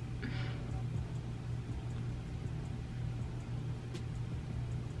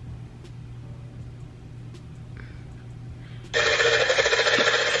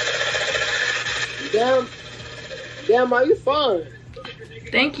 Damn, are you from?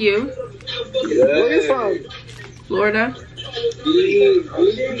 Thank you. Where you from? Florida. You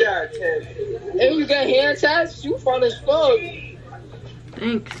got and you got hair tats? You fun as fuck.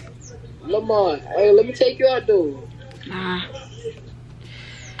 Thanks. Lamar, hey, let me take you out, dude. Nah.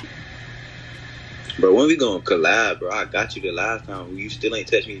 Bro, when we gonna collab, bro? I got you the last time. You still ain't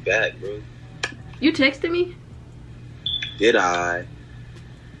text me back, bro. You texted me? Did I?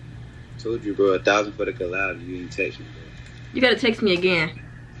 Told you, bro, 1,000 for the collab. You didn't text me, bro. You gotta text me again.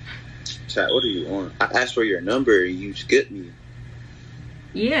 Chat, what are you on? I asked for your number and you skipped me.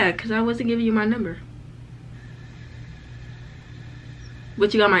 Yeah, because I wasn't giving you my number.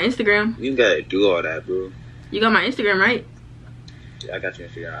 But you got my Instagram. You gotta do all that, bro. You got my Instagram, right? Yeah, I got your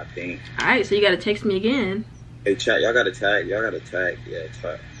Instagram, I think. Alright, so you gotta text me again. Hey, chat, y'all gotta tag. Yeah, tag.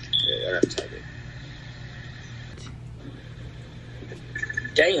 Yeah, y'all gotta tag it.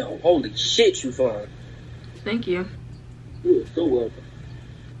 Damn, holy shit, you fun. Thank you. You're so welcome.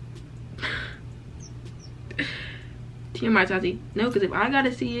 TMI Tati. No, because if I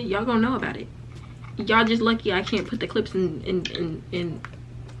gotta see it, y'all gonna know about it. Y'all just lucky I can't put the clips in the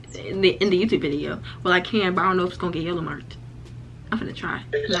YouTube video. Well, I can, but I don't know if it's gonna get yellow marked. I'm finna try.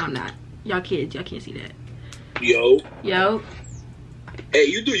 No, I'm not. Y'all kids, y'all can't see that. Yo. Hey,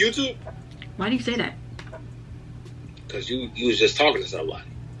 you do YouTube? Why do you say that? Because you was just talking to somebody.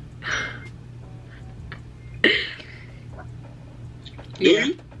 Yeah.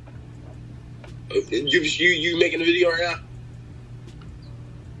 You making a video right now?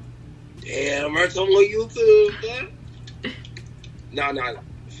 Damn, I'm on YouTube, man. Nah.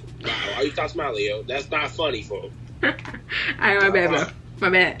 Why you stop smiling, yo? That's not funny, folks. Alright, my bad, bro. My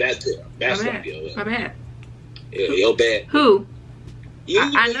bad. That's stuff, yo. My bad. Yeah, yo, bad. Who? You,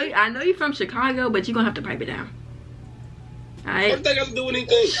 I know you're from Chicago, but you're gonna have to pipe it down. Alright? What the fuck I can do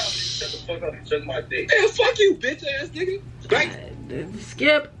anything? Shut the fuck up and suck my dick. Man, fuck you, bitch ass nigga. Right?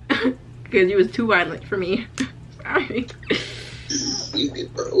 Skip. Because you was too violent for me. Sorry. Easy,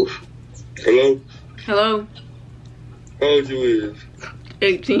 bro. Hello? Hello? How old you is?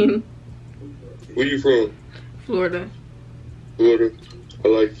 18. Where you from? Florida. Florida. I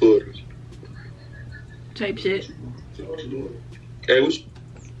like Florida. Type shit. Hey,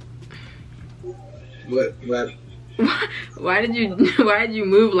 What? Why did you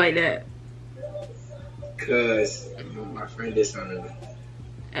move like that? Cause my friend did something.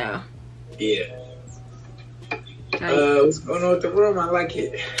 Oh. Yeah. What's going on with the room? I like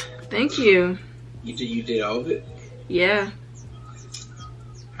it. Thank you. You did all of it? Yeah.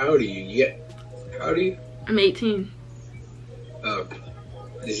 How old are you? How old are you? I'm 18. Oh.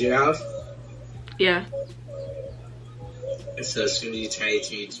 Is your house? Yeah. So as soon as you turn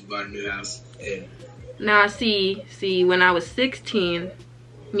 18, you just bought a new house. And Now see, when I was 16,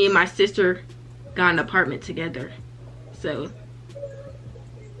 me and my sister got an apartment together. So,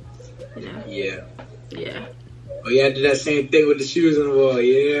 you know. Yeah. Yeah. Oh yeah, I did that same thing with the shoes on the wall.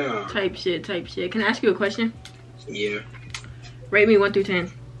 Yeah. Type shit. Can I ask you a question? Yeah. Rate me 1 through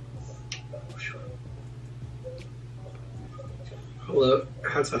 10. Hold up.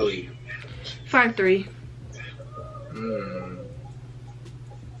 How tall are you? 5'3".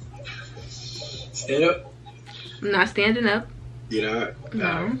 Stand up. I'm not standing up. You're not?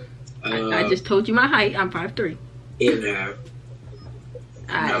 No. I just told you my height. I'm 5'3". 8.5.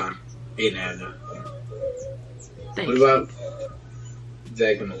 Alright. 8.5 now. Thanks. What about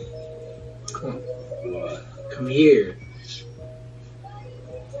Zach? Come on. Come here.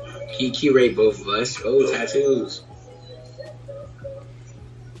 Can you rate both of us? Oh, tattoos.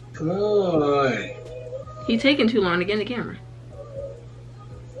 Come on. He taking too long to get in the camera.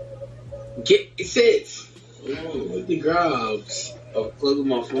 It sits. Oh, with the grubs. Oh, plug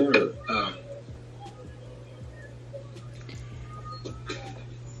my phone up. Oh.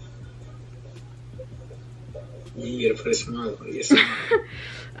 You gotta put a smile on your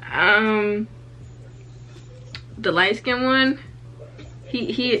smile. The light skin one,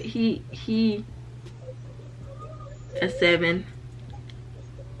 he a 7.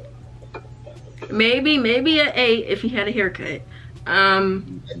 Maybe a 8 if he had a haircut.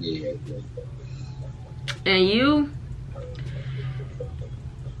 And you,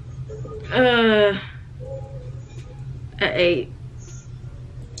 a 8.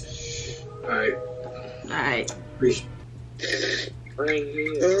 Alright. Appreciate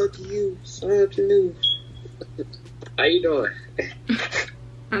you. Afternoon. How you doing?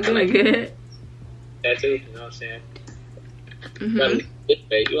 I'm doing good. Tattoo, you know what I'm saying? Mm-hmm.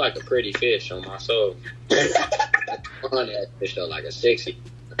 You like a pretty fish on my soul. On that fish though, like a sexy.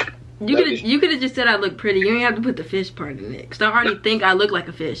 You could have just said I look pretty. You don't have to put the fish part in it. Cause I already think I look like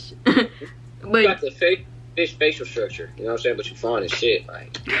a fish. But you got the fish facial structure. You know what I'm saying? But you fine as shit.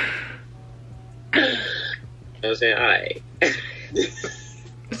 Like, you know what I'm saying? Alright.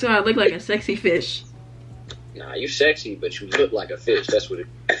 So I look like a sexy fish. Nah, you sexy, but you look like a fish. That's what it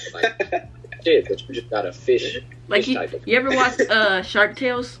is. Like, shit, but you just got a fish. Like you ever watch Shark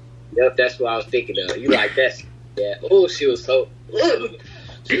Tales? Yep, that's what I was thinking of. You like that? Yeah. Oh, she was so.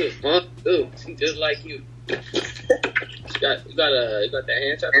 She was fun. Ooh, she just like you. You got that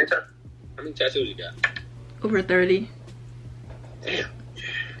hand tattoo? How many tattoos you got? Over 30. Damn.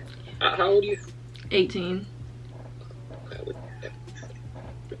 How old are you? 18.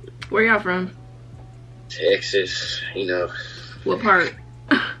 Where y'all from? Texas, you know. What part?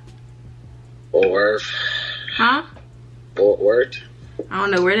 Fort Worth. Huh? Fort Worth. I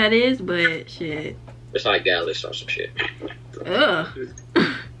don't know where that is, but shit. It's like Dallas or some shit. Ugh.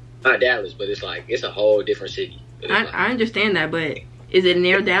 Not Dallas, but it's like, it's a whole different city. I understand that, but is it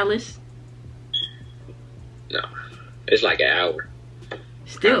near Dallas? No. It's like an hour.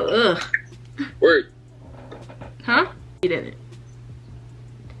 Still, ugh. Word. Huh? You didn't.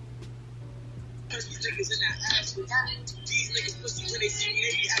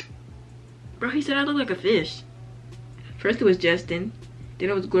 Bro, he said I look like a fish. First it was Justin, then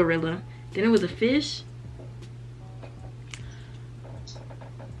it was Gorilla, then it was a fish.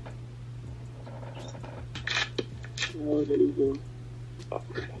 Oh, there you go.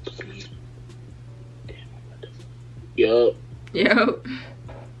 Yo. Yo.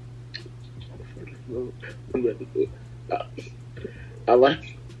 I'm about to do it. I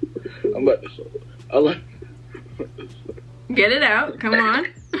like. I'm about to show it. I like. Get it out. Come on.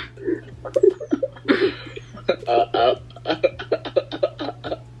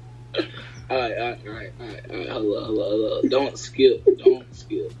 Alright. Hello. Don't skip.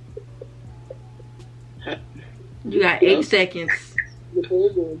 You got 8 seconds.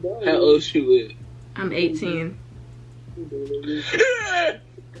 How old you is? I'm 18.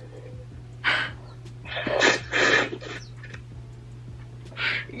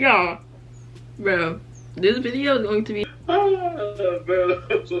 Y'all, bro, this video is going to be. Bro,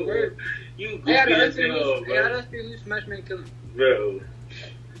 you goofy as hell, bro. Bro,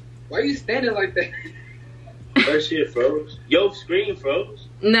 why are you standing like that? That shit froze. Your screen froze.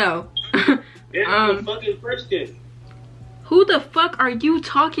 No. It's the fucking question. Who the fuck are you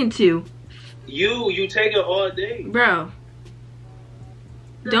talking to? You take it all day. Bro.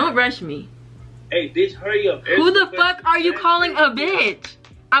 Don't rush me. Hey, bitch, hurry up. Who the fuck are you calling a bitch?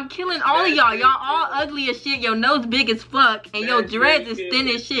 I'm killing all of y'all. Y'all all ugly as shit. Your nose big as fuck. And your dreads is thin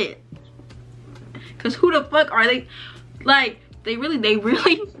as shit. Cause who the fuck are they? Like, they really.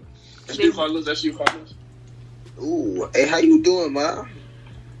 That's you, Carlos. That's you, Carlos. Ooh, hey, how you doing, ma?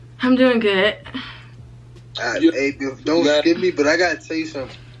 I'm doing good. Hey, don't skip me, but I gotta tell you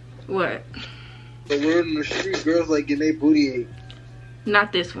something. What? The word in the street, girls like getting their booty ate.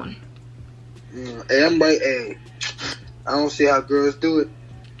 Not this one. Hey, I'm right. Hey, I don't see how girls do it.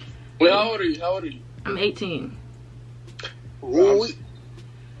 Wait, how old are you? How old are you? I'm 18. Ooh.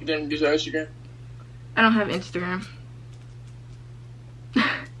 You didn't get your Instagram? I don't have Instagram.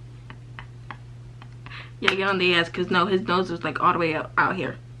 Yeah, get on the ass, cause no, his nose was like all the way out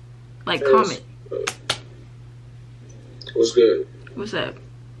here. Like, comment. What's good? What's up?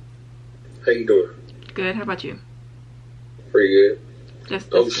 How you doing? Good. How about you? Pretty good. Just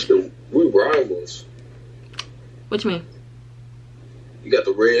oh shit, we rivals. What you mean? You got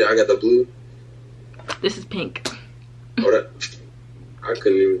the red, I got the blue. This is pink. Oh, that I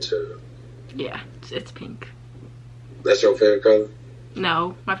couldn't even tell. Yeah, it's pink. That's your favorite color?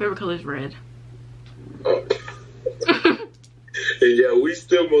 No, my favorite color is red. Oh. And yeah, we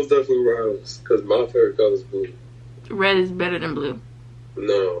still most definitely rivals, because my favorite color is blue. Red is better than blue.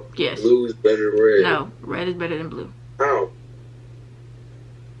 No. Yes. Blue is better than red. No, red is better than blue. How?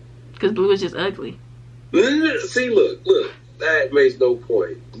 Because blue is just ugly. See, look. That makes no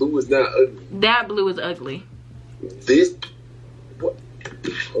point. Blue is not ugly. That blue is ugly. This... What?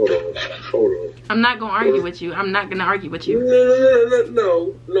 Hold on. I'm not going to argue with you. I'm not going to argue with you.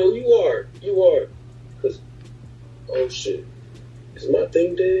 No, you are. You are. Because... Oh, shit. Is my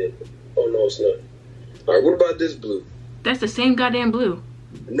thing dead? Oh, no, it's not. All right, what about this blue? That's the same goddamn blue.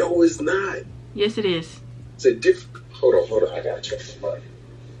 No, it's not. Yes, it is. It's a different... Hold on. I gotta check somebody.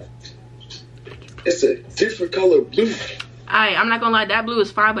 It's a different color blue. I'm not gonna lie, that blue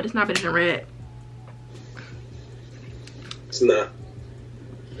is fire, but it's not better than red. It's not.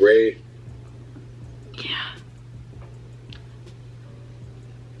 Red. Yeah.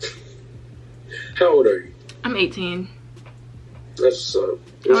 How old are you? I'm 18. That's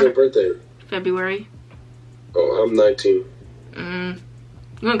what's your birthday? February. Oh, I'm 19.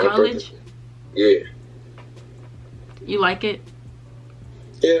 You in college? Yeah. You like it?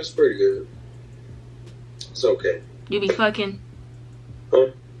 Yeah, it's pretty good. It's okay. You be fucking?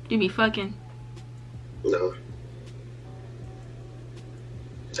 Huh? You be fucking? No.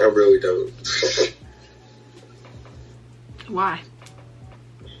 I really don't. Why?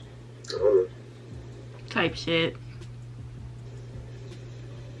 I don't know. Type shit.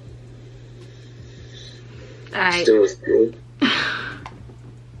 Alright.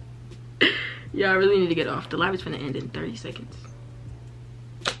 Yeah, I really need to get off. The live is gonna end in 30 seconds.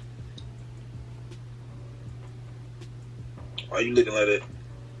 Why are you looking like that?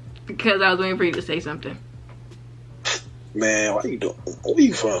 Because I was waiting for you to say something. Man, why you doing? Where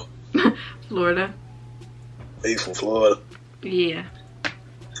you from? Florida. Are you from Florida? Yeah.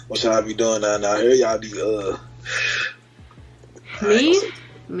 What y'all be doing down there? I hear y'all be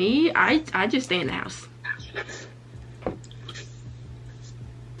Me? I just stay in the house.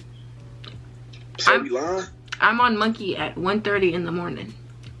 I'm on Monkey at 1:30 in the morning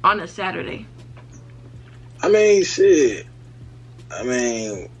on a Saturday. I mean, shit. I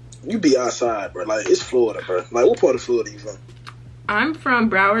mean, you be outside, bro. Like, it's Florida, bro. Like, what part of Florida you from? I'm from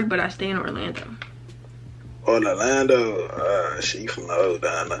Broward, but I stay in Orlando. Oh, in Orlando? Shit, you from the old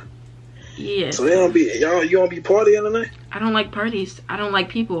down there. Yeah. So you don't be partying in there? I don't like parties. I don't like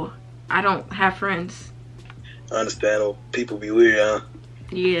people. I don't have friends. I understand. People be weird, huh?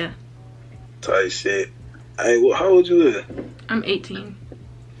 Yeah. Type shit. Hey, well, how old you is? I'm 18.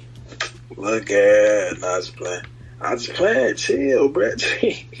 Look at nah, I just playing. Chill, bro.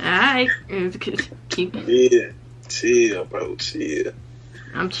 Alright. Keep. Yeah. Chill, bro. Chill.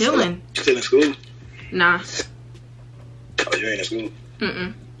 I'm chilling. You still in school? Nah. Oh, you ain't in school?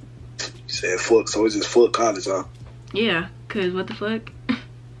 Mm-mm. You said fuck, so it's just fuck college, huh? Yeah, cause what the fuck?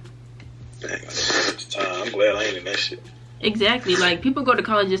 Dang, I'm glad I ain't in that shit. Exactly. Like, people go to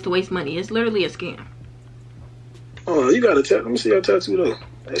college just to waste money. It's literally a scam. Oh, you got a tattoo. Let me see your tattoo though.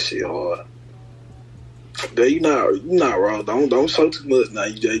 That shit hard. But you not wrong. Don't show too much now.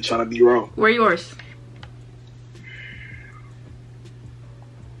 You just trying to be wrong. Where yours?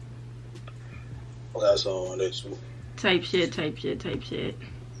 That's on this one. Type shit.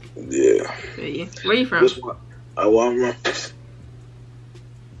 Yeah. Where you from?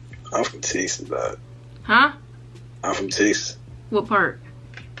 I'm from Texas, dog. Huh? I'm from Texas. What part?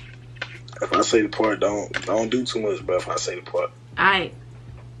 If I say the part, don't do too much, but if I say the part. Alright.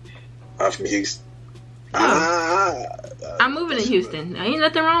 I'm from Houston. I'm moving to Houston. Ain't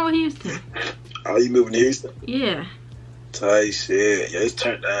nothing wrong with Houston. Oh, you moving to Houston? Yeah. Tight shit. Yeah, it's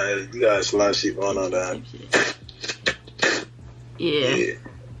turned down. You got a lot of shit going on down. Yeah.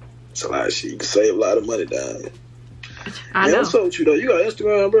 It's a lot of shit. You can save a lot of money down here. I know. What's up with you though? You got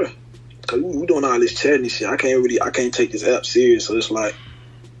Instagram, bro? Cause we doing all this chatting and shit. I can't take this app serious. So it's like,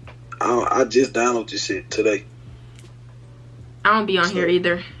 I just downloaded this shit today. I don't be on here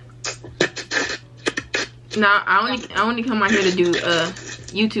either. Nah, I only come out here to do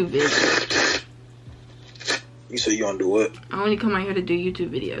YouTube videos. You say you want to do what? I only come out here to do YouTube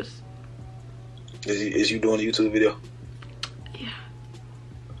videos. Is you doing a YouTube video? Yeah.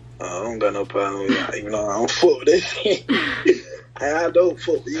 I don't got no problem with it, even though I don't fuck with that shit. I don't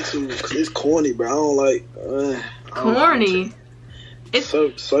fuck with YouTube because it's corny, bro. I don't like. Corny? It's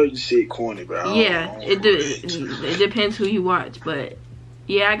certain shit corny, bro. Yeah, it depends who you watch, but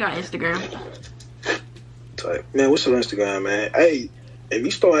yeah, I got Instagram. Type. Man, what's your Instagram, man? Hey, if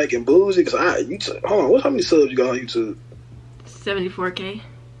you start acting bougie, cause hold on, how many subs you got on YouTube? 74K.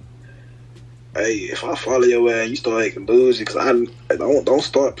 Hey, if I follow your ass, you start acting bougie, cause I don't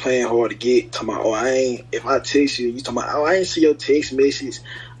start playing hard to get. Talking about, if I text you, you talking about, I ain't see your text message.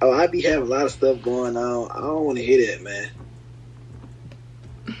 Oh, I be having a lot of stuff going on. I don't want to hear that, man.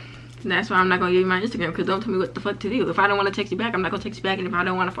 That's why I'm not gonna give you my Instagram, because don't tell me what the fuck to do. If I don't want to text you back, I'm not gonna text you back, and if I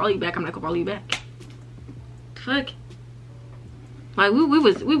don't want to follow you back, I'm not gonna follow you back. The fuck? Like we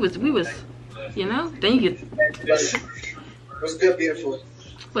was, you know? Then you get. What's good, beautiful?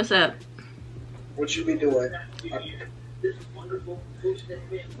 What's up? What you be doing?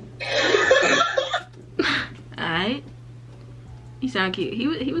 Alright. You sound cute. He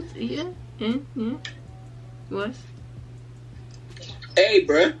was, yeah. Was. Hey,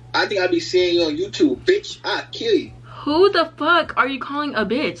 bruh, I think I be seeing you on YouTube, bitch. I'll kill you. Who the fuck are you calling a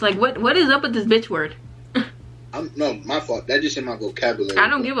bitch? Like, what is up with this bitch word? No, my fault. That just in my vocabulary. I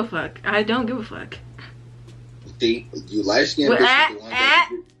don't give a fuck. I don't give a fuck. See, you light-skinned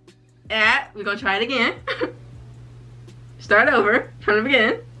bitch. We're gonna try it again. Start over from the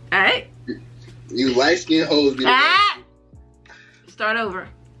beginning. Alright? You light-skinned hoes. Start over.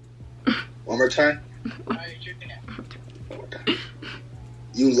 One more time.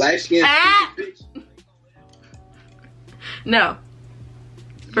 You light-skinned bitch. No.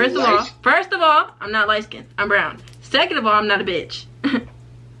 First of all, I'm not light-skinned. I'm brown. Second of all, I'm not a bitch.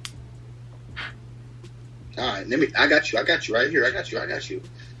 Alright, I got you right here. I got you.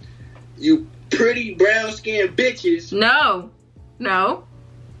 You pretty brown-skinned bitches. No.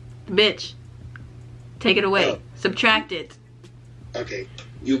 Bitch. Take it away. Subtract it. Okay.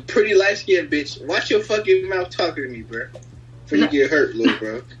 You pretty light-skinned bitch. Watch your fucking mouth talking to me, bro. Before you get hurt, little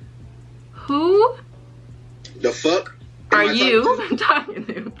bro. Who? The fuck? Are you talking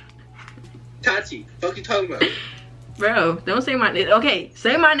to? Tati, fuck you talking about? Bro, don't say my name. Okay,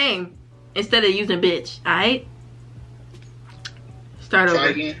 say my name instead of using bitch, alright? Start over. Try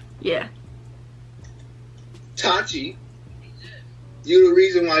again? Yeah. Tati, you the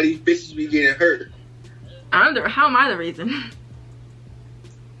reason why these bitches be getting hurt. How am I the reason?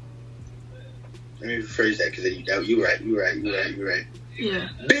 Let me rephrase that, because you right. Yeah.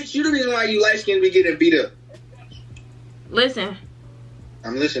 Bitch, you the reason why you light-skinned be getting beat up. Listen.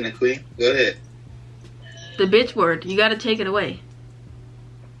 I'm listening, Queen. Go ahead. The bitch word. You gotta take it away.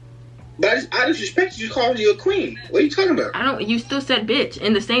 But I disrespect you calling you a queen. What are you talking about? You still said bitch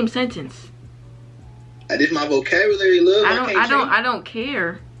in the same sentence. I did my vocabulary, love. I don't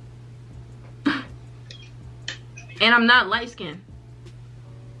care. And I'm not light-skinned.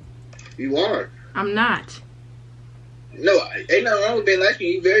 You are. I'm not. No, ain't nothing wrong with being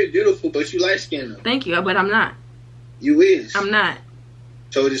light-skinned. You're very beautiful, but you light-skinned though. Thank you, but I'm not. You is. I'm not.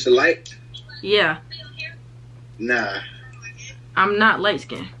 So it's a light? Yeah. Nah. I'm not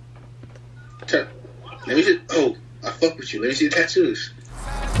light-skinned. Let me see. Oh, I fuck with you. Let me see the tattoos.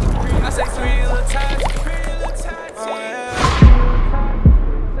 I say 3 little times.